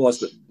that's what it was.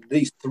 But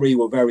these 3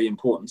 were very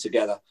important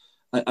together.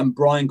 And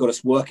Brian got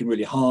us working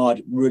really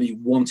hard. Really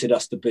wanted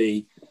us to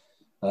be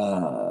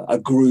a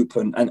group,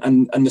 and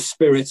the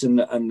spirit and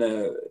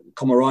the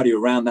camaraderie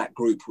around that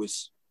group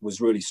was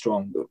really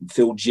strong.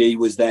 Phil G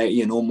was there,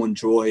 Ian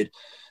Ormond-Droid,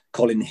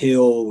 Colin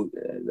Hill,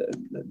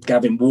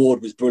 Gavin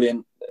Ward was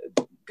brilliant.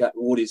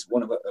 Ward is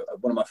one of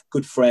my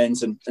good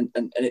friends, and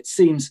it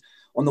seems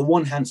on the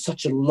one hand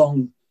such a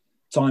long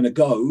time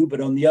ago, but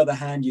on the other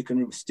hand you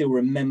can still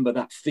remember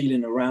that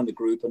feeling around the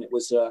group, and it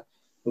was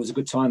it was a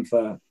good time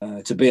for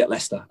to be at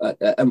Leicester.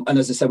 And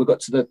as I said, we got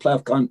to the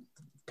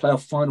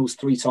playoff finals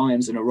 3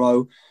 times in a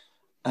row.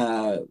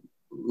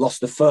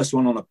 Lost the first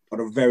one on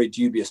a very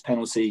dubious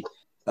penalty.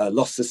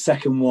 Lost the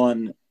second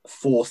one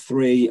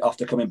 4-3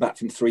 after coming back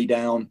from 3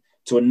 down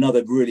to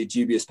another really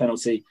dubious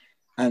penalty.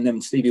 And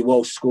then Stevie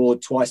Walsh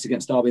scored twice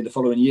against Derby the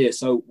following year.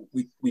 So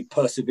we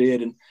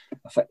persevered and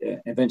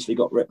eventually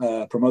got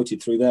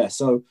promoted through there.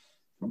 So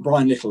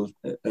Brian Little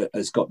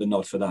has got the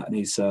nod for that. And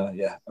he's,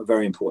 a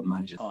very important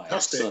manager. Oh,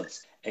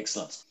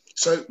 excellent.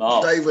 So,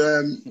 Dave,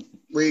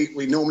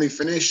 we normally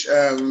finish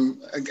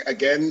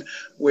again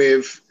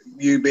with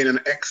you being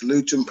an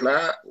ex-Luton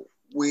player.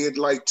 We'd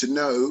like to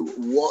know,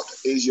 what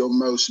is your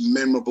most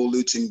memorable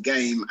Luton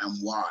game and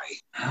why?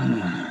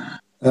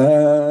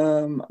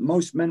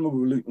 Most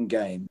memorable Luton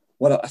game.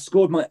 Well, I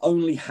scored my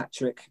only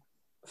hat-trick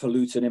for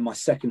Luton in my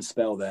second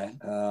spell there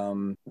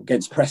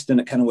against Preston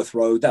at Kenilworth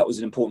Road. That was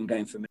an important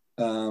game for me.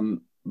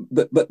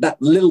 But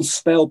that little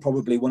spell,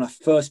 probably when I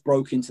first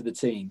broke into the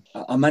team,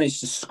 I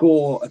managed to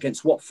score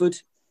against Watford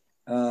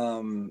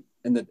in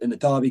the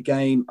Derby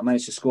game. I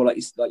managed to score, like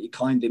you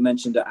kindly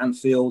mentioned, at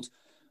Anfield.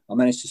 I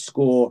managed to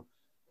score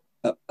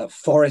at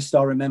Forest,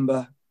 I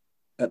remember,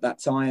 at that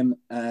time,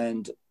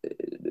 and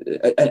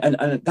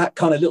that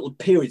kind of little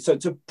period. So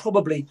to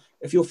probably,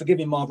 if you're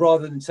forgiving, Marv,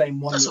 rather than saying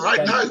one, that's all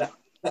right. Game,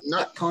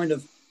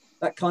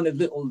 that kind of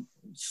little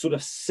sort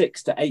of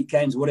 6 to 8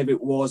 games, whatever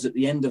it was, at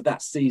the end of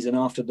that season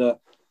after the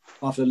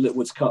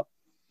Littlewoods Cup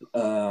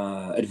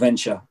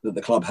adventure that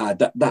the club had.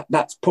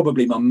 That's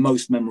probably my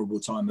most memorable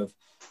time of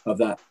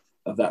that.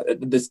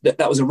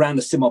 That was around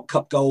the Simop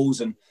Cup goals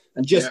and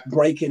just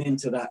breaking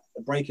into that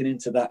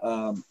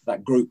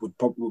group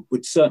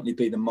would certainly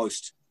be the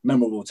most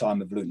memorable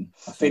time of Luton.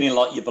 Feeling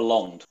like you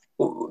belonged,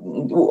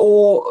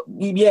 or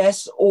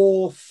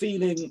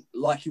feeling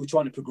like you were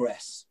trying to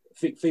progress.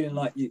 Feeling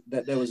like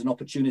that there was an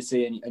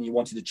opportunity and you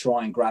wanted to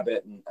try and grab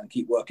it and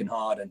keep working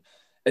hard. And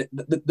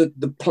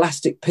the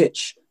plastic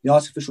pitch, the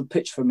artificial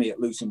pitch for me at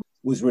Luton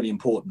was really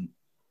important.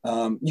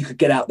 You could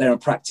get out there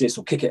and practice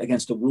or kick it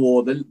against a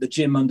wall. The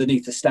gym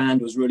underneath the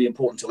stand was really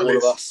important to all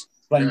of us,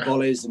 playing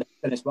volleys and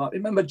tennis. But I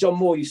remember John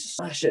Moore used to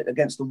smash it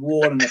against the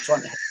wall and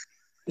trying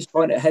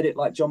to head it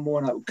like John Moore,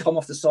 and it would come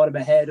off the side of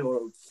my head or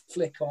it would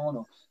flick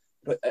on.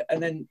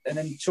 And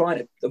then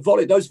trying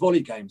to those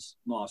volley games,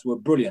 Mars, were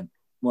brilliant.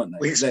 Weren't they?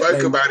 We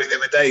spoke about it the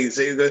other day.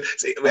 So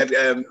we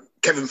had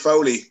Kevin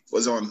Foley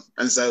was on,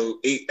 and so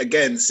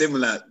again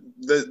similar.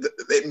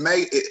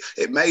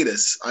 It made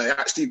us. I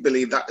actually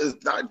believe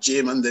that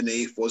gym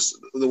underneath was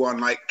the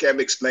one. Like Kev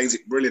explains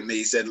it brilliantly.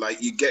 He said,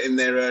 like, you get in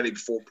there early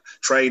before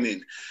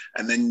training,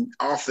 and then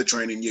after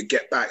training you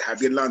get back,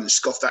 have your lunch,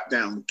 scoff that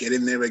down, get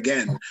in there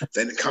again,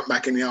 then come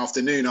back in the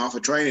afternoon after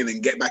training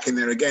and get back in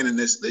there again. And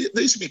there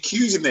used to be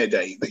queues in there,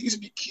 Dave. There used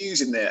to be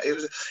queues in there.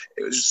 It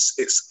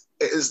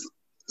was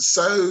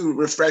so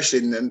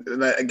refreshing, and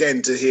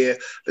again to hear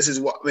this is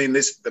what I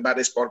mean about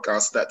this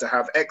podcast, that to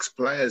have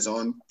ex-players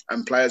on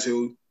and players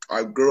who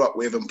I grew up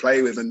with and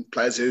play with and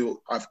players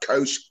who I've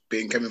coached,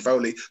 being Kevin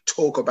Foley,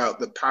 talk about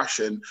the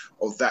passion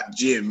of that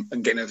gym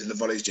and getting over to the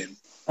volleys gym.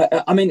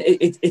 I mean,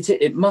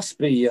 it must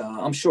be.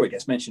 I'm sure it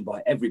gets mentioned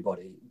by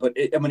everybody, but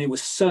it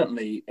was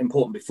certainly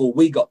important before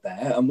we got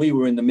there, and we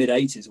were in the mid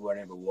 '80s or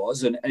wherever it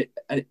was, and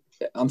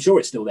I'm sure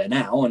it's still there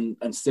now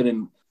and still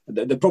in.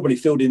 They're probably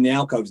filled in the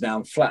alcoves now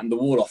and flattened the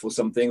wall off or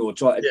something, or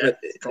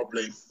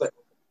probably. But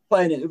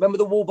playing it, remember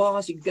the wall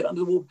bars? You could get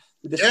under the wall.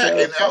 With the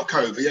in the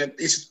alcove.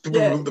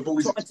 The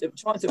boys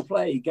trying to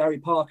play Gary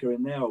Parker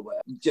in there or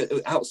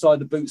whatever, outside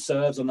the boot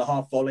serves on the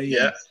half volley.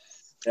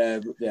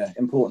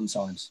 Important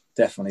times,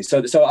 definitely.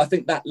 So I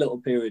think that little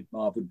period,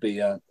 Marv, would be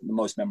the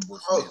most memorable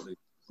for me.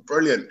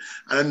 Brilliant.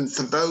 And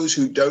for those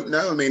who don't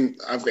know, I mean,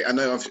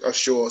 I'm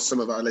sure some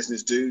of our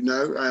listeners do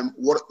know.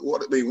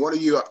 What are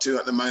you up to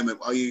at the moment?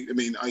 Are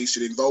you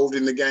still involved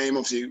in the game?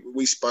 Obviously,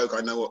 we spoke.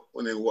 I know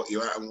what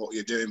you're at and what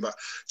you're doing, but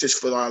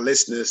just for our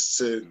listeners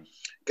to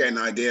get an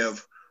idea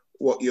of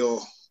what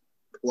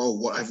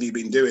have you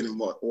been doing and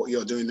what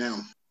you're doing now?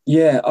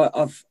 Yeah,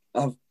 I've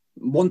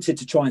wanted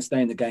to try and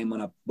stay in the game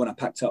when I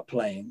packed up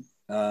playing.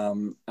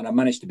 And I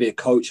managed to be a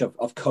coach.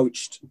 I've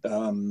coached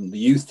the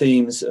youth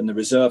teams and the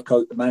reserve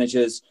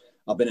managers.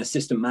 I've been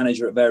assistant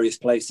manager at various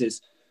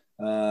places.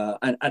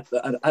 And at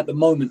the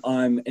moment,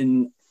 I'm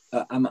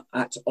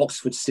at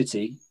Oxford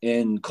City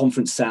in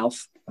Conference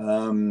South,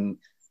 we're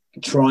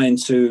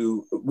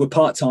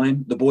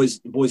part-time. The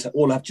boys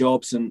all have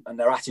jobs, and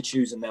their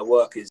attitudes and their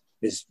work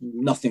is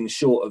nothing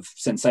short of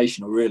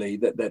sensational, really.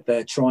 That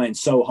they're trying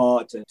so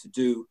hard to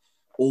do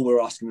all we're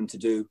asking them to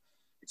do.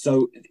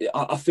 So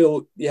I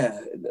feel,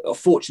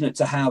 fortunate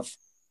to have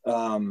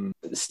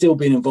still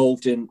been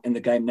involved in the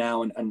game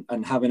now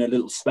and having a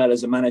little spell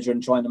as a manager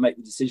and trying to make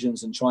the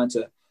decisions and trying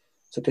to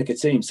pick a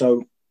team.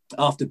 So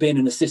after being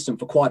an assistant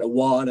for quite a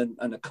while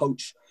and a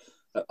coach,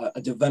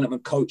 a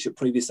development coach at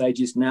previous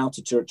ages, now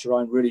to try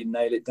and really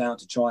nail it down,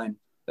 to try and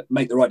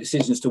make the right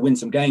decisions to win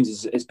some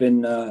games has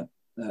been a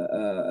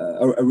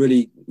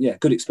really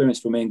good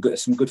experience for me and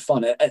some good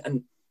fun.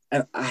 And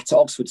at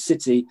Oxford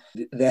City,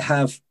 they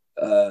have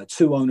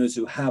two owners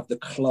who have the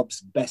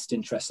club's best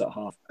interests at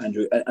heart,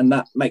 Andrew, and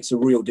that makes a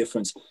real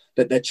difference.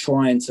 That they're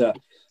trying to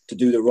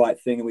do the right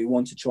thing, and we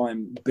want to try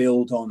and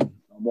build on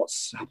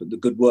what's happened, the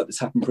good work that's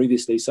happened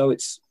previously. So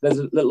there's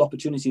a little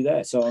opportunity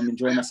there. So I'm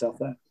enjoying myself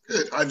there.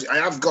 Good. I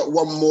have got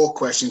one more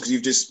question, because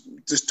you've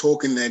just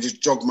talking there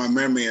just jogged my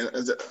memory,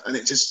 and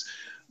it just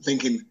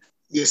thinking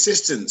the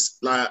assistants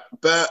like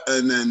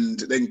Burton and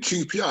then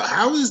QPR.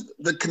 How is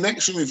the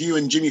connection with you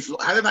and Jimmy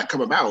Floyd? How did that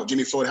come about,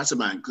 Jimmy Floyd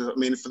Hasselbaink? Because I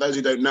mean, for those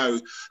who don't know,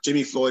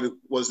 Jimmy Floyd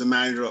was the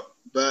manager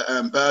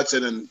at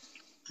Burton and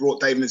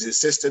brought David as his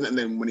assistant, and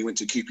then when he went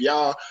to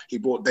QPR, he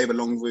brought David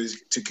along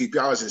to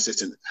QPR as an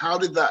assistant. How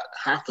did that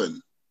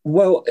happen?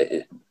 Well,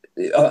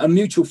 a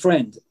mutual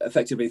friend,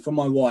 effectively, from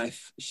my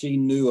wife. She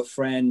knew a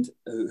friend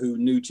who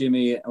knew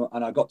Jimmy,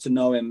 and I got to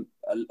know him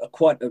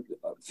quite a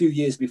few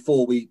years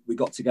before we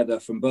got together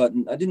from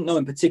Burton. I didn't know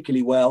him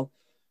particularly well.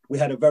 We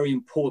had a very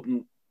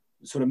important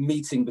sort of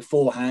meeting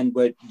beforehand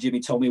where Jimmy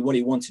told me what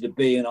he wanted to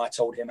be, and I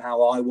told him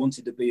how I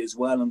wanted to be as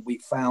well, and we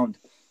found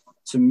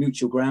some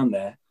mutual ground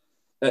there.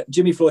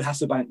 Jimmy Floyd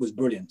Hasselbaink was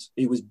brilliant.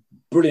 He was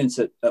brilliant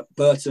at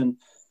Burton.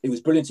 He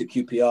was brilliant at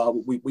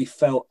QPR. We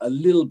felt a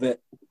little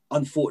bit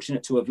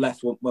unfortunate to have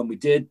left when we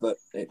did, but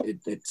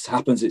it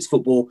happens. It's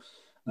football.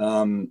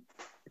 And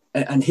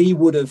he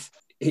would have,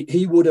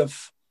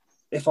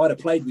 if I'd have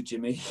played with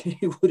Jimmy,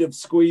 he would have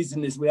squeezed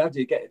in this. We had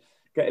to get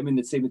him in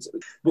the team.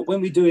 But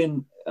when we're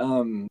doing,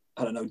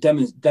 I don't know,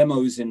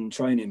 demos in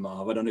training,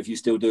 Marv, I don't know if you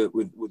still do it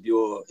with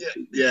your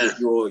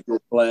your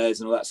players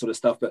and all that sort of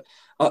stuff. But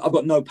I've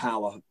got no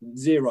power,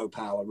 zero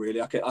power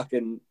really. I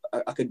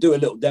could do a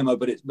little demo,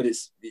 but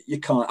it's you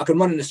can't. I can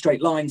run in a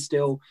straight line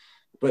still,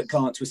 but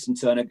can't twist and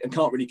turn. And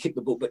can't really kick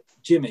the ball. But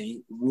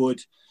Jimmy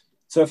would.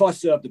 So if I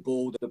served the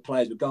ball, the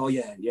players would go, "Oh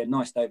yeah,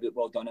 nice, David,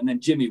 well done." And then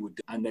Jimmy would,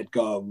 and they'd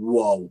go,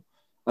 "Whoa."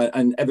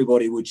 And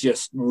everybody would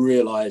just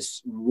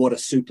realise what a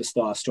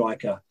superstar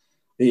striker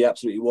he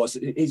absolutely was.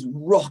 His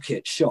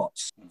rocket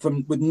shots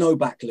with no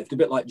backlift, a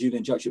bit like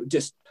Julian Jutch,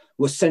 just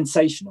was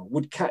sensational.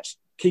 Would catch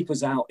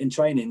keepers out in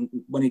training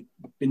when he'd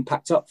been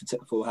packed up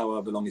for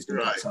however long he's been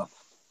packed up.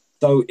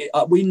 So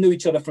we knew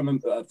each other from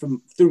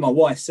through my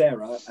wife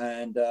Sarah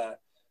and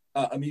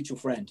a mutual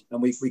friend, and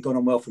we got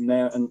on well from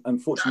there. And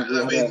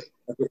unfortunately, we had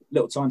a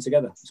little time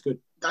together. It's good.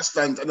 That's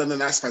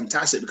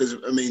fantastic, because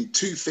I mean,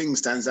 two things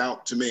stands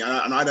out to me,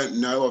 and I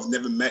don't know. I've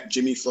never met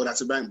Jimmy Floyd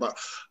Hasselbaink, but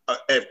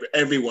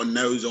everyone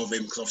knows of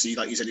him because obviously,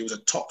 like you said, he was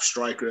a top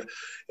striker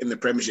in the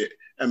Premiership.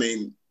 I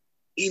mean,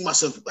 he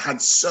must have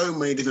had so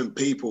many different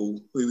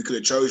people who he could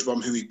have chose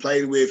from, who he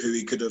played with, who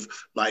he could have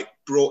like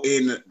brought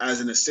in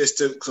as an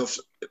assistant. Because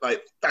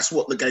like that's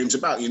what the game's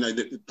about, you know,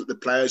 the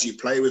players you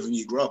play with and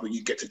you grow up and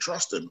you get to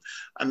trust them.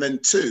 And then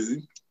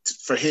two,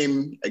 for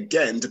him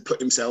again to put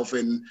himself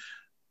in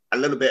a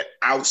little bit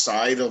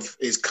outside of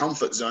his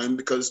comfort zone,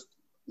 because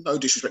no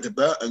disrespect to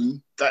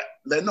Burton, that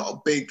they're not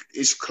a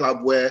big-ish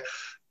club where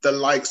the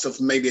likes of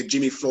maybe a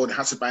Jimmy Floyd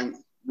Hasselbaink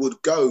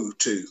would go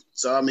to.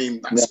 So, I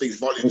mean, that speaks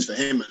volumes for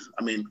him.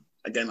 I mean,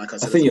 again, like I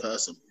said, as a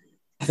person.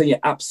 I think you're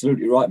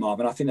absolutely right,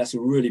 Marvin. I think that's a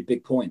really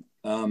big point.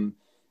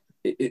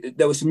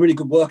 There was some really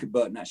good work at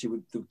Burton,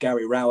 actually, with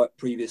Gary Rowett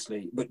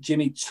previously, but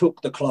Jimmy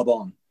took the club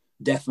on,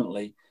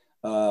 definitely.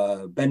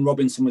 Ben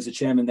Robinson was the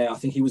chairman there. I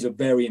think he was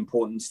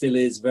still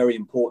is very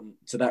important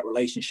to that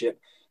relationship.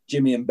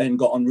 Jimmy and Ben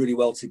got on really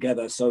well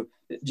together. So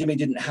Jimmy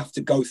didn't have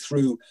to go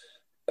through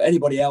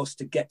anybody else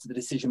to get to the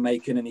decision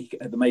making, and he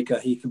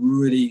could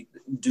really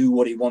do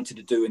what he wanted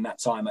to do in that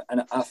time.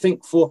 And I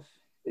think for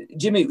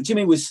Jimmy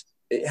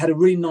had a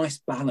really nice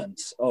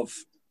balance of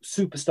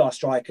superstar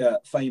striker,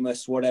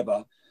 famous,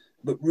 whatever,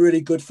 but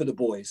really good for the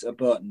boys at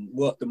Burton.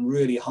 Worked them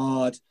really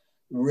hard,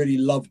 really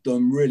loved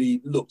them,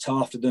 really looked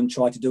after them,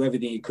 tried to do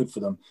everything he could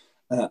for them.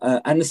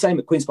 And the same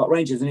at Queen's Park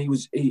Rangers. And he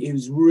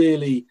was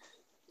really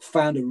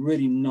found a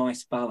really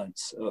nice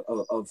balance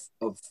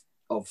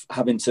of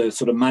having to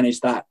sort of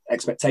manage that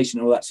expectation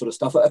and all that sort of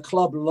stuff at a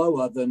club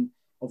lower than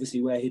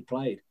obviously where he'd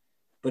played.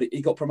 But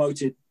he got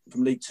promoted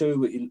from League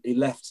Two. He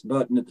left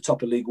Burton at the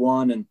top of League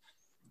One.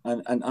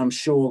 And I'm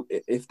sure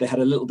if they had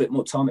a little bit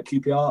more time at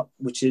QPR,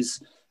 which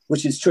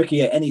is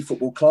tricky at any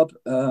football club,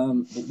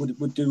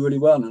 would do really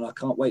well. And I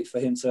can't wait for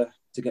him to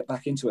get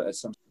back into it at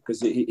some, because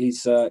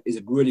he's a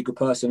really good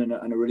person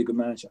and a really good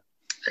manager.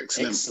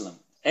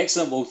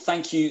 Excellent. Well,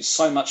 thank you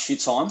so much for your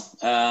time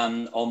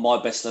on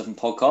My Best 11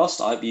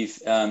 podcast. I hope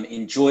you've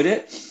enjoyed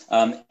it.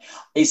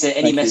 Is there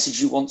any message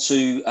you want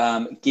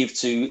to give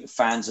to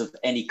fans of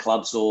any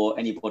clubs or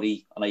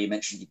anybody? I know you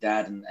mentioned your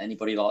dad and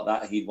anybody like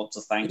that who you'd want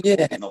to thank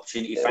for an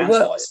opportunity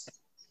fans-wise.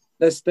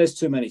 There's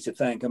too many to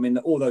thank. I mean,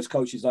 all those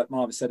coaches, like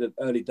Marvin said, at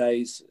early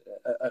days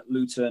at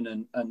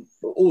Luton and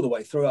all the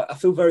way through. I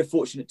feel very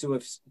fortunate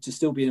to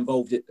still be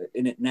involved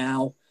in it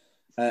now,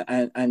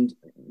 and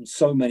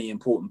so many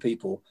important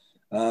people.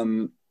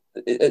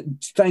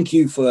 Thank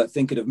you for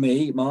thinking of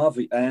me, Marv,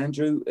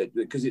 Andrew,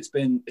 because it's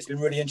been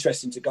really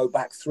interesting to go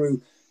back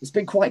through. It's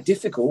been quite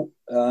difficult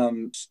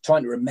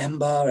trying to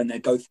remember and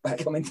then go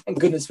back. I mean, thank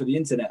goodness for the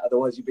internet.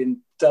 Otherwise, you've been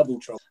double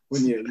trouble,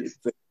 wouldn't you?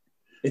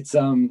 It's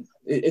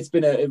it's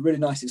been a really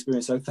nice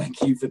experience. So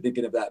thank you for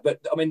thinking of that. But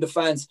I mean, the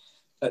fans,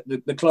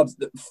 the clubs,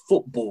 the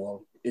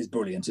football is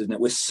brilliant, isn't it?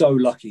 We're so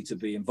lucky to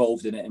be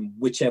involved in it in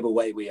whichever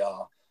way we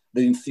are.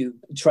 The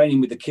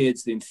training with the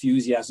kids, the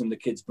enthusiasm the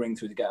kids bring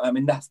through the game. I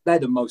mean, they're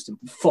the most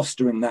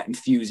fostering that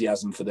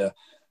enthusiasm for the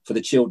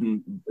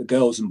children,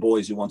 girls and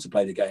boys who want to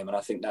play the game. And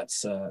I think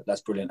that's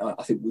brilliant.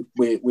 I think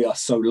we are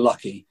so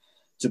lucky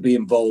to be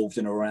involved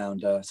and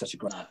around such a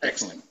great.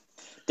 Excellent.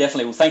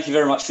 Definitely. Well, thank you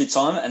very much for your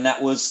time. And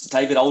that was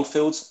David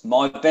Oldfield's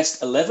My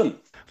Best 11.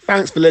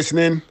 Thanks for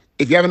listening.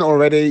 If you haven't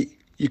already,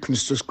 you can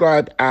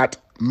subscribe at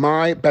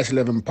My Best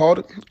 11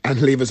 Pod and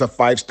leave us a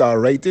 5-star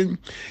rating.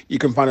 You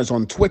can find us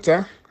on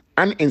Twitter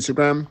and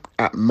Instagram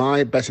at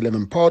My Best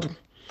 11 Pod.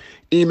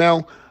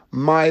 Email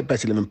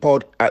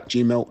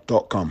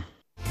mybest11pod@gmail.com.